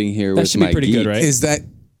 I'm sitting here That with should be my pretty geet. good, right? Is that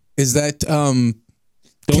Don't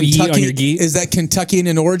yeet on your geet. Is that Kentuckian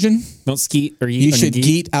in origin? Don't skeet or yeet. You on should your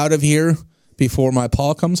geet. geet out of here before my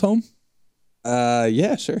paw comes home.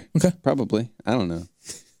 Yeah, sure. Okay. Probably. I don't know.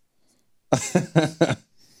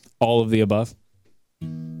 All of the above.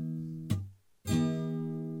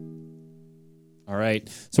 All right.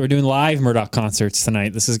 So we're doing live Murdoch concerts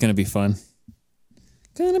tonight. This is going to be fun.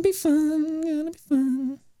 Gonna be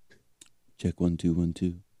fun. Check 1 2 1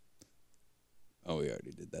 2. Oh, we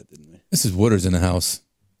already did that, didn't we? This is Wooders in the house.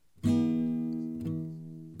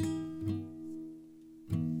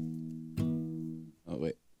 Oh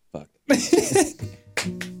wait, fuck.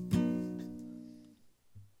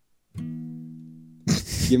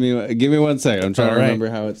 Give me 1 second. I'm trying All to right. remember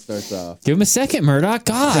how it starts off. Give him a second, Murdoch.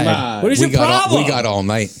 God, Come on. what is we your got problem? we got all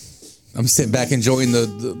night. I'm sitting back enjoying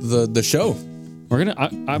the show. I'm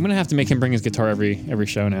gonna have to make him bring his guitar every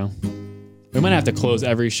show now. We might have to close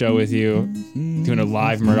every show with you doing a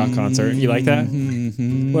live Murdoch concert. You like that?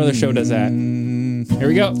 What other show does that? Here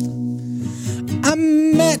we go. I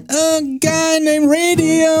met a guy named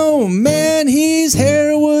Radio Man. His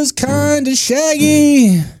hair was kinda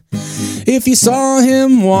shaggy. If you saw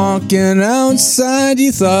him walking outside,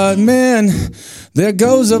 you thought, man, there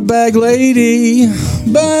goes a bag lady.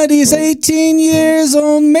 But he's 18 years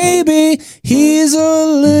old, maybe he's a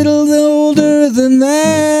little older than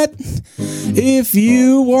that. If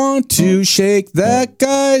you want to shake that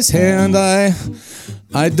guy's hand,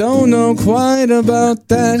 I don't know quite about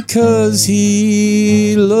that, 'cause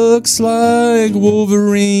he looks like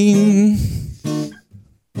Wolverine.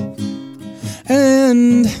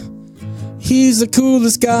 And he's the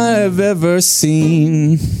coolest guy I've ever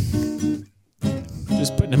seen.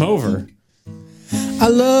 Just putting him over. I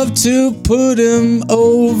love to put him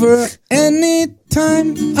over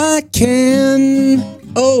anytime I can.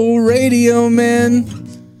 Oh, Radio Man,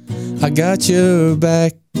 I got your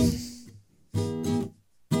back.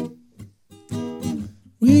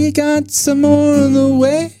 We got some more on the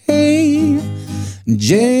way.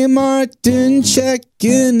 J. Martin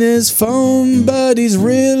checking his phone, but he's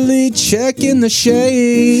really checking the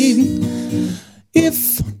shade.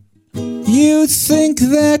 If you think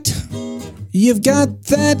that you've got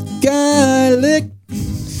that guy licked,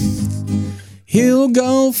 he'll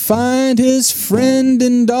go find his friend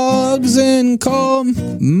and dogs and call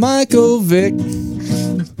Michael Vick.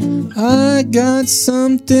 I got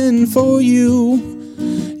something for you.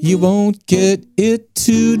 You won't get it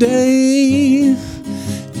today.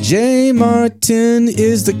 J. Martin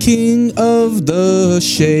is the king of the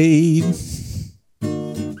shade.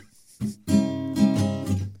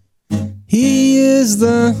 He is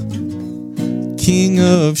the king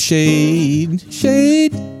of shade.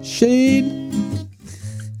 Shade, shade.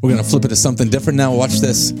 We're going to flip it to something different now. Watch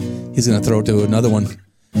this. He's going to throw it to another one.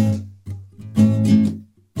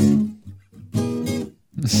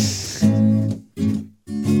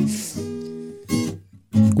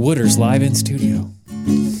 Wooders live in studio.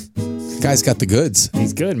 Guy's got the goods.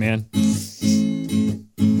 He's good, man.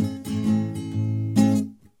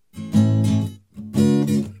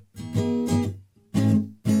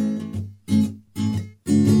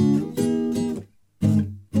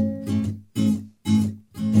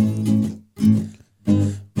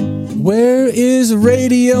 Where is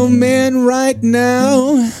Radio Man right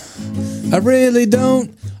now? I really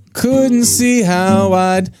couldn't see how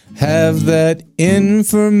I'd have that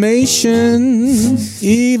information,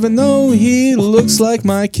 even though he looks like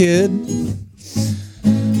my kid.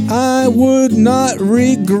 I would not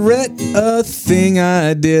regret a thing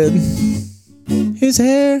I did. His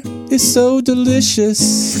hair is so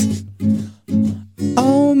delicious.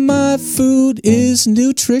 All my food is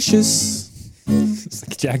nutritious. It's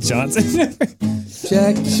like Jack Johnson.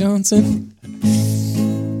 Jack Johnson.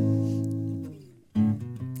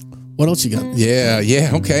 What else you got?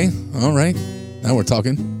 Yeah, okay. All right. Now we're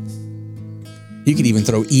talking. You could even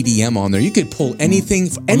throw EDM on there. You could pull anything,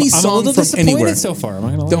 any song from anywhere. So far, am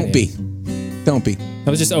I gonna lie? Don't be. I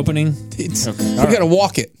was just opening. We gotta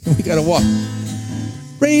walk it. We gotta walk.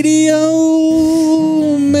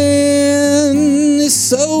 Radio Man is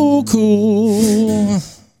so cool.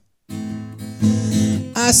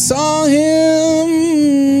 I saw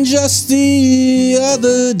him just the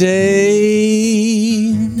other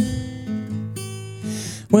day.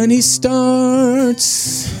 When he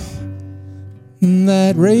starts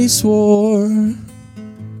that race war,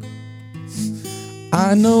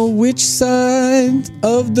 I know which side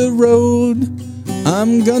of the road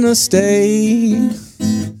I'm gonna stay.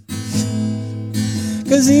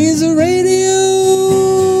 'Cause he's a radio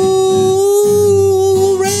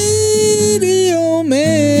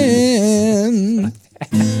man.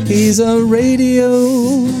 He's a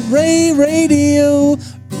radio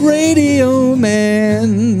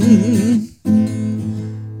man.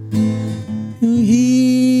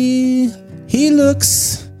 He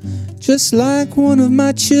looks just like one of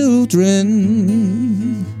my children.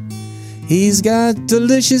 He's got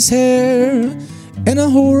delicious hair and a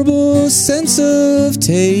horrible sense of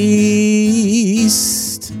taste.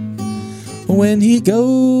 When he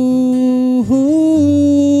goes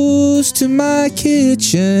to my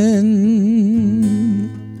kitchen,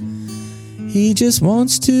 he just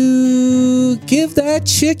wants to give that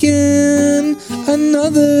chicken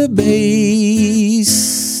another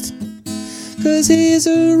baste. 'Cause he's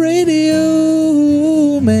a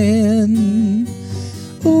radio man.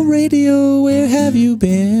 Oh, radio, where have you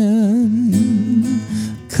been?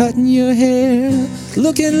 Cutting your hair,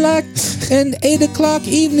 looking like an 8 o'clock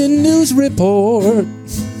evening news report.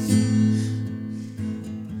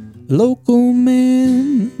 Local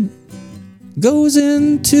man goes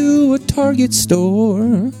into a Target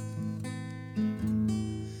store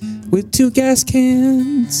with 2 gas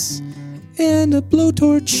cans and a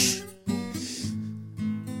blowtorch.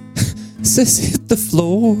 Says hit the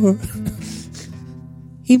floor.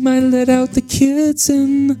 He might let out the kids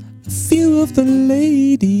and a few of the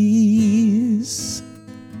ladies,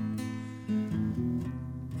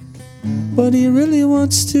 but he really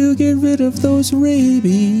wants to get rid of those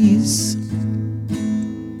rabies.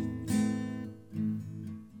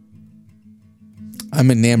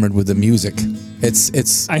 I'm enamored with the music.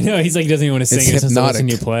 It's. I know he's like he doesn't even want to sing. It's hypnotic.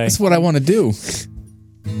 You play. That's what I want to do.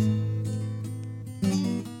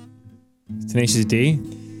 Tenacious D.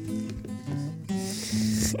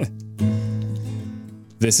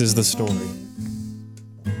 This is the story.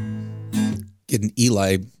 Get an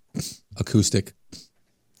Eli acoustic.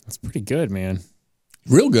 That's pretty good, man.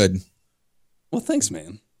 Real good. Well, thanks,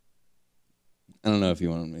 man. I don't know if you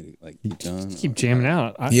want me to keep going. Keep jamming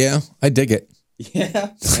out. Yeah, I dig it.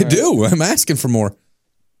 Yeah, I do. I'm asking for more.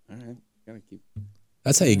 All right, gotta keep.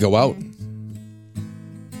 That's how you go out.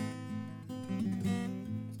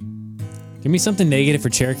 Give me something negative for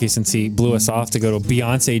Cherokee since he blew us off to go to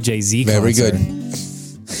Beyonce Jay-Z concert. Very good.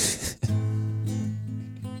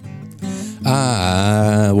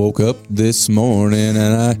 I woke up this morning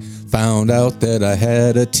and I found out that I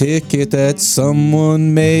had a ticket that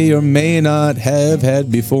someone may or may not have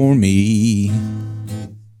had before me.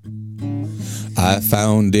 I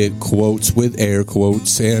found it quotes with air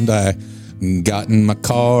quotes, and I got in my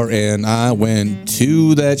car and I went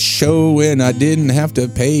to that show and I didn't have to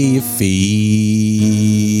pay a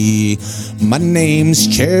fee. My name's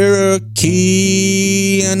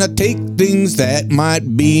Cherokee and I take things that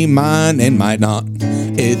might be mine and might not.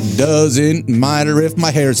 It doesn't matter if my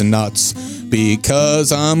hair's in knots,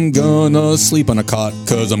 because I'm gonna sleep on a cot,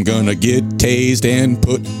 cause I'm gonna get tased and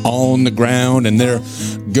put on the ground, and they're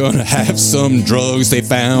gonna have some drugs they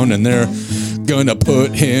found, and they're gonna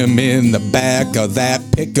put him in the back of that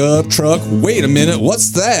pickup truck. Wait a minute,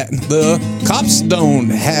 what's that? The cops don't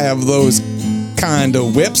have those kind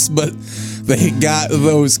of whips, but they got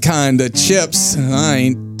those kind of chips. I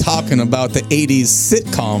ain't talking about the 80s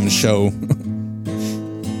sitcom show.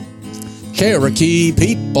 Cherokee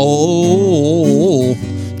people,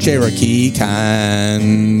 Cherokee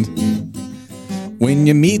kind. When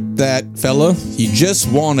you meet that fella, you just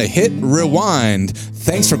want to hit rewind.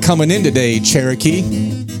 Thanks for coming in today, Cherokee.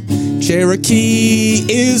 Cherokee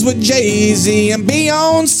is with Jay-Z and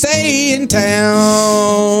Beyonce in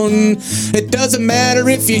town. It doesn't matter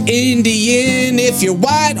if you're Indian, if you're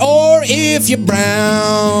white, or if you're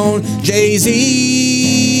brown. Jay-Z,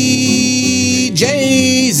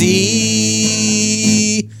 Jay-Z.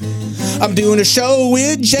 I'm doing a show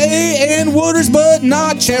with Jay and Wooders, but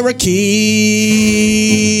not Cherokee.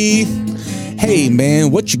 Hey,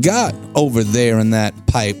 man, what you got over there in that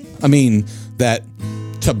pipe? I mean, that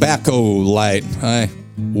tobacco light. I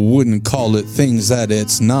wouldn't call it things that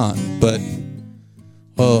it's not, but,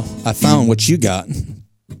 well, I found what you got.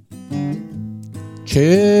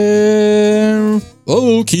 Cherokee.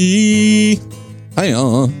 Hang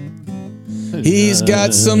on. He's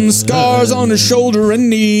got some scars on his shoulder and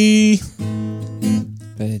knee.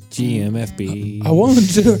 The GMFB. I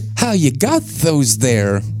wonder how you got those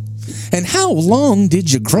there. And how long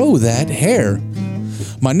did you grow that hair?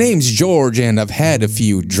 My name's George and I've had a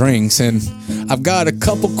few drinks and I've got a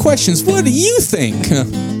couple questions. What do you think?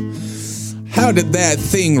 How did that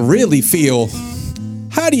thing really feel?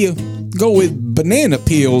 How do you go with banana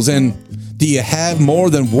peels? And do you have more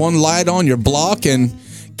than one light on your block? And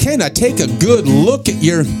can I take a good look at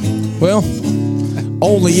your, well,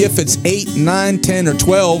 only if it's 8, 9, 10, or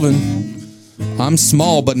 12, and I'm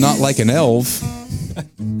small but not like an elf.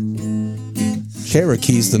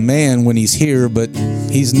 Cherokee's the man when he's here, but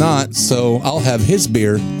he's not, so I'll have his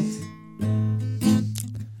beer.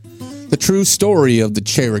 The true story of the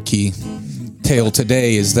Cherokee tale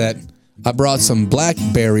today is that I brought some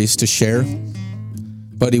blackberries to share,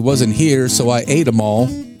 but he wasn't here, so I ate them all.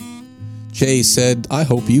 Jay said, I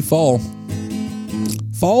hope you fall.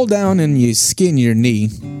 Fall down and you skin your knee.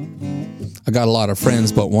 I got a lot of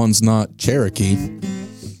friends, but one's not Cherokee.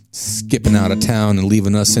 Skipping out of town and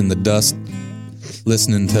leaving us in the dust.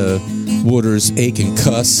 Listening to Wooders Ache and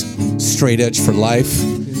Cuss. Straight edge for life.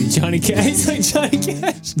 Johnny Cash. It's like Johnny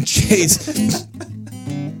Cash. Jay's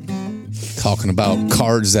talking about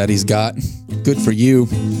cards that he's got. Good for you.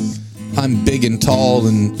 I'm big and tall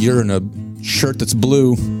and you're in a shirt that's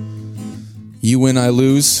blue. You win, I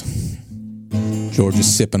lose. George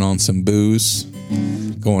is sipping on some booze,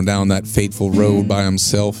 going down that fateful road by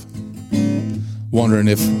himself, wondering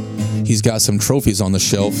if he's got some trophies on the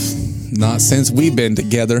shelf. Not since we've been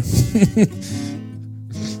together.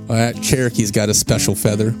 That Cherokee's got a special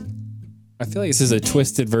feather. I feel like this is a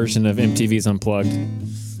twisted version of MTV's Unplugged.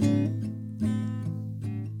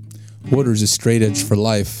 Wooders is straight edge for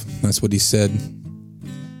life. That's what he said.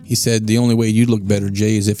 He said the only way you'd look better,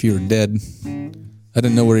 Jay, is if you were dead. I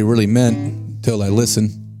didn't know what he really meant until I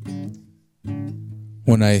listened.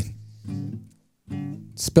 When I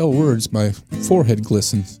spell words, my forehead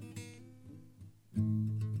glistens.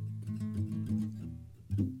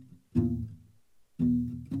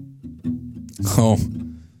 Oh,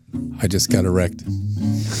 I just got erect.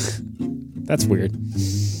 That's weird.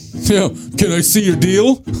 Yeah, can I see your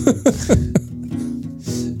deal?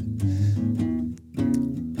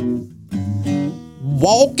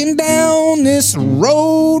 Walking down this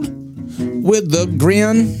road with a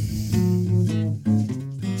grin.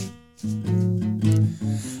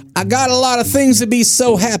 I got a lot of things to be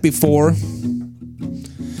so happy for,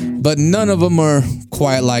 but none of them are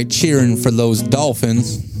quite like cheering for those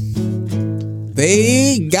Dolphins.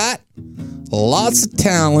 They got lots of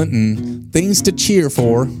talent and things to cheer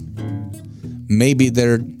for. maybe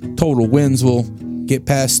their total wins will get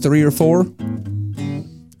past 3 or 4.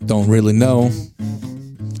 Don't really know.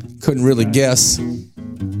 Couldn't really guess.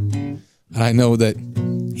 I know that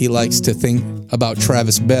he likes to think about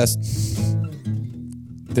Travis best.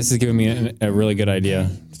 This is giving me a really good idea.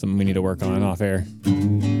 Something we need to work on off air.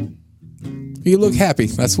 You look happy.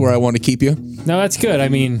 That's where I want to keep you. No, that's good. I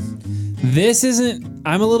mean, this isn't...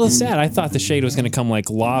 I'm a little sad. I thought the shade was going to come like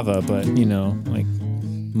lava, but, you know, like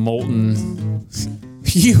molten...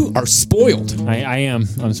 You are spoiled. I am.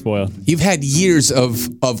 I'm spoiled. You've had years of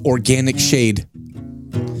organic shade.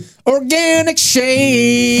 Organic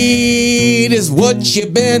shade is what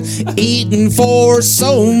you've been eating for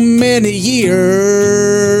so many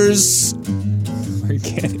years.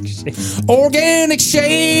 Organic shade. Organic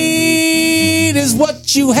shade is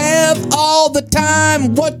what you have all the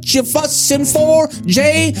time. What you fussing for,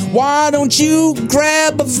 Jay? Why don't you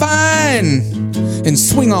grab a vine and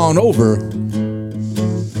swing on over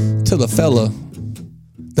to the fella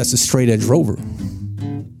that's a straight edge rover?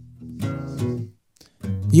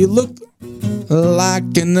 You look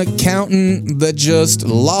like an accountant that just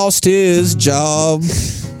lost his job.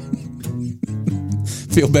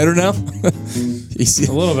 Feel better now?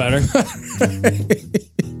 A little better.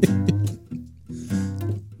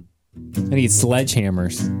 I need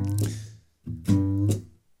sledgehammers.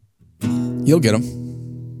 You'll get them.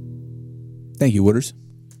 Thank you, Wooders.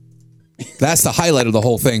 That's the highlight of the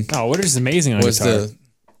whole thing. Oh, Wooders is amazing on guitar.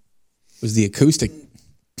 Was the acoustic.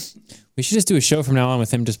 We should just do a show from now on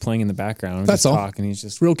with him just playing in the background. That's all. Talk, and he's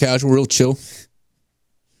just real casual, real chill.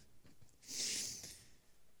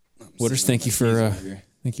 Wooders, thank you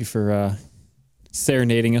for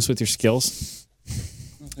serenading us with your skills.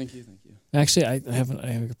 Oh, thank you. Actually, I have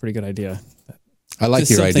a pretty good idea. I like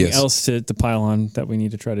just your something ideas. else to pile on that we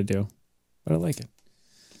need to try to do, but I like it.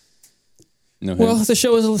 No. Well, the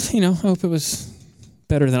show was, I hope it was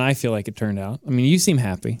better than I feel like it turned out. I mean, you seem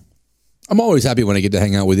happy. I'm always happy when I get to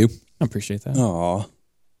hang out with you. I appreciate that. Aw.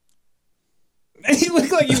 He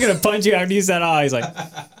looked like he was going to punch you after you said, "Oh." He's like,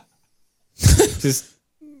 just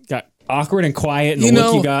got awkward and quiet, and the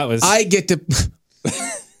look you got was... I get to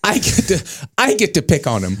pick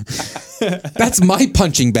on him. That's my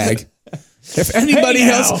punching bag. If anybody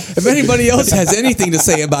else has anything to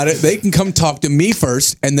say about it, they can come talk to me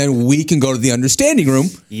first, and then we can go to the understanding room.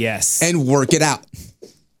 Yes. And work it out.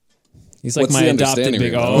 He's like What's my the adopted understanding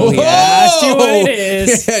big... room? Oh, he asked you what it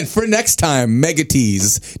is. Yeah, for next time, Mega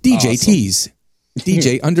Tease, DJ Awesome. Tease,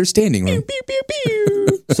 DJ Understanding Room.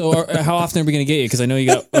 So how often are we going to get you? Because I know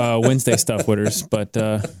you got Wednesday stuff, Wooders, but...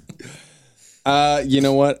 You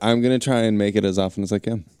know what? I'm going to try and make it as often as I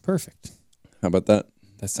can. Perfect. How about that?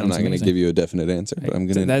 That sounds I'm not going to amazing. give you a definite answer, but I'm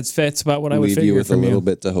going to That's about what I would leave figure you with a from little you.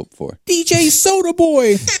 bit to hope for. DJ Soda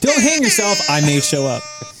Boy. Don't hang yourself. I may show up.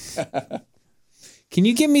 Can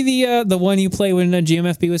you give me the one you played when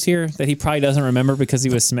GMFB was here that he probably doesn't remember because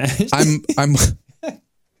he was smashed? I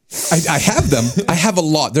have them. I have a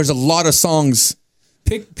lot. There's a lot of songs.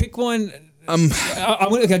 Pick one. I'll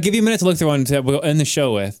give you a minute to look through one to we'll end the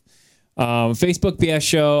show with. Facebook BS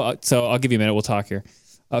Show. So I'll give you a minute. We'll talk here.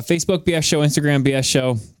 Facebook BS Show, Instagram BS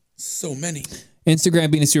Show. So many.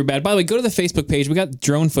 Instagram being super bad. By the way, go to the Facebook page. We got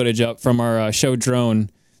drone footage up from our show Drone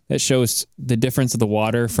that shows the difference of the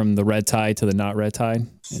water from the red tide to the not red tide.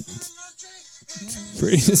 It's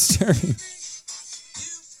pretty disturbing.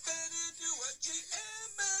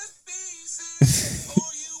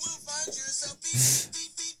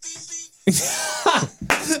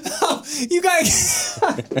 You guys,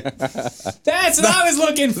 that's what I was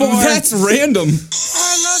looking for. That's random.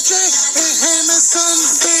 I love Jay and my son,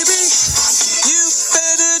 baby. You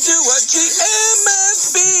better do what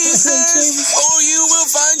GMFB says, or you will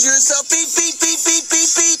find yourself beat.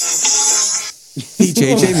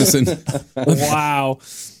 DJ Jameson. Wow.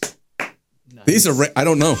 These are, I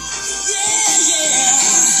don't know.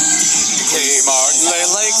 Hey, Martin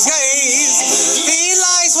Lake Hayes. He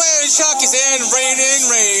likes wearing Chuckies and raining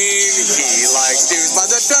rain. He likes dudes by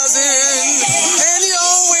the dozen. And he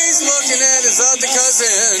always looking at his other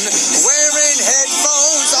cousin. Wearing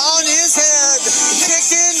headphones on his head.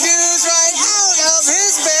 Kicking dudes right out of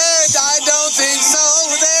his bed. I don't think so.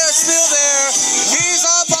 They're still there. He's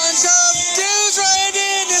a bunch of dudes right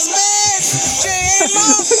in his bed.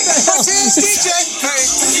 J.M.O. What's his DJ? Hey,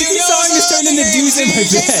 you This know song is turned into Dudes in My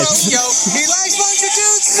Bed. Yo, he likes bunch of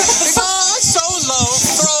dudes. They got so low.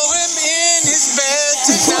 Throw him in his bed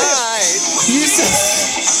tonight.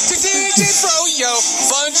 To DJ Froyo,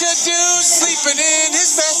 bunch of dudes sleeping in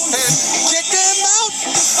his bed. Kick them out.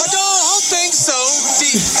 I don't think so.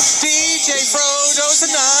 DJ Frodo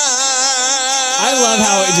tonight. I I love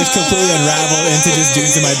how it just completely unraveled into just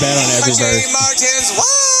dudes in my bed on every verse. Martin's what?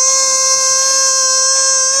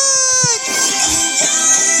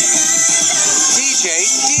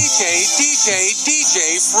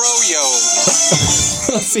 DJ Froyo.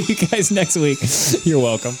 I'll see you guys next week. You're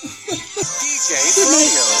welcome. DJ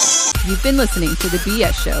Froyo. You've been listening to The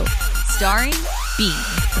BS Show, starring Bean.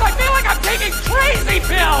 I feel like I'm taking crazy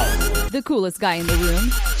pills! The coolest guy in the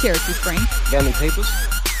room, Cherokee Frank. Got any papers?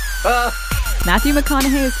 Matthew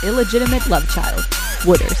McConaughey's illegitimate love child,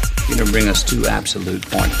 Wooders. You're gonna bring us two absolute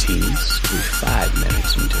pointees every 5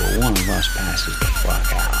 minutes until one of us passes the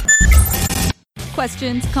fuck out.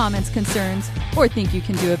 Questions, comments, concerns, or think you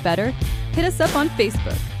can do it better? Hit us up on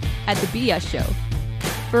Facebook at The BS Show.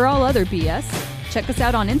 For all other BS, check us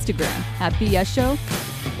out on Instagram at BS Show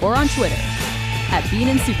or on Twitter at Bean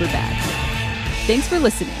and Superbad. Thanks for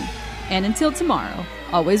listening, and until tomorrow,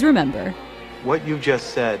 always remember, what you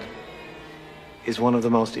just said is one of the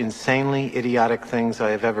most insanely idiotic things I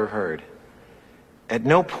have ever heard. At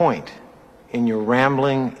no point in your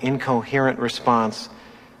rambling, incoherent response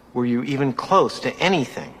were you even close to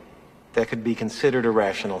anything that could be considered a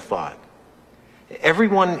rational thought.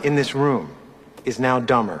 Everyone in this room is now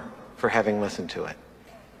dumber for having listened to it.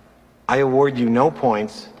 I award you no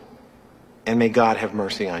points, and may God have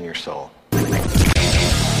mercy on your soul.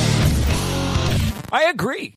 I agree.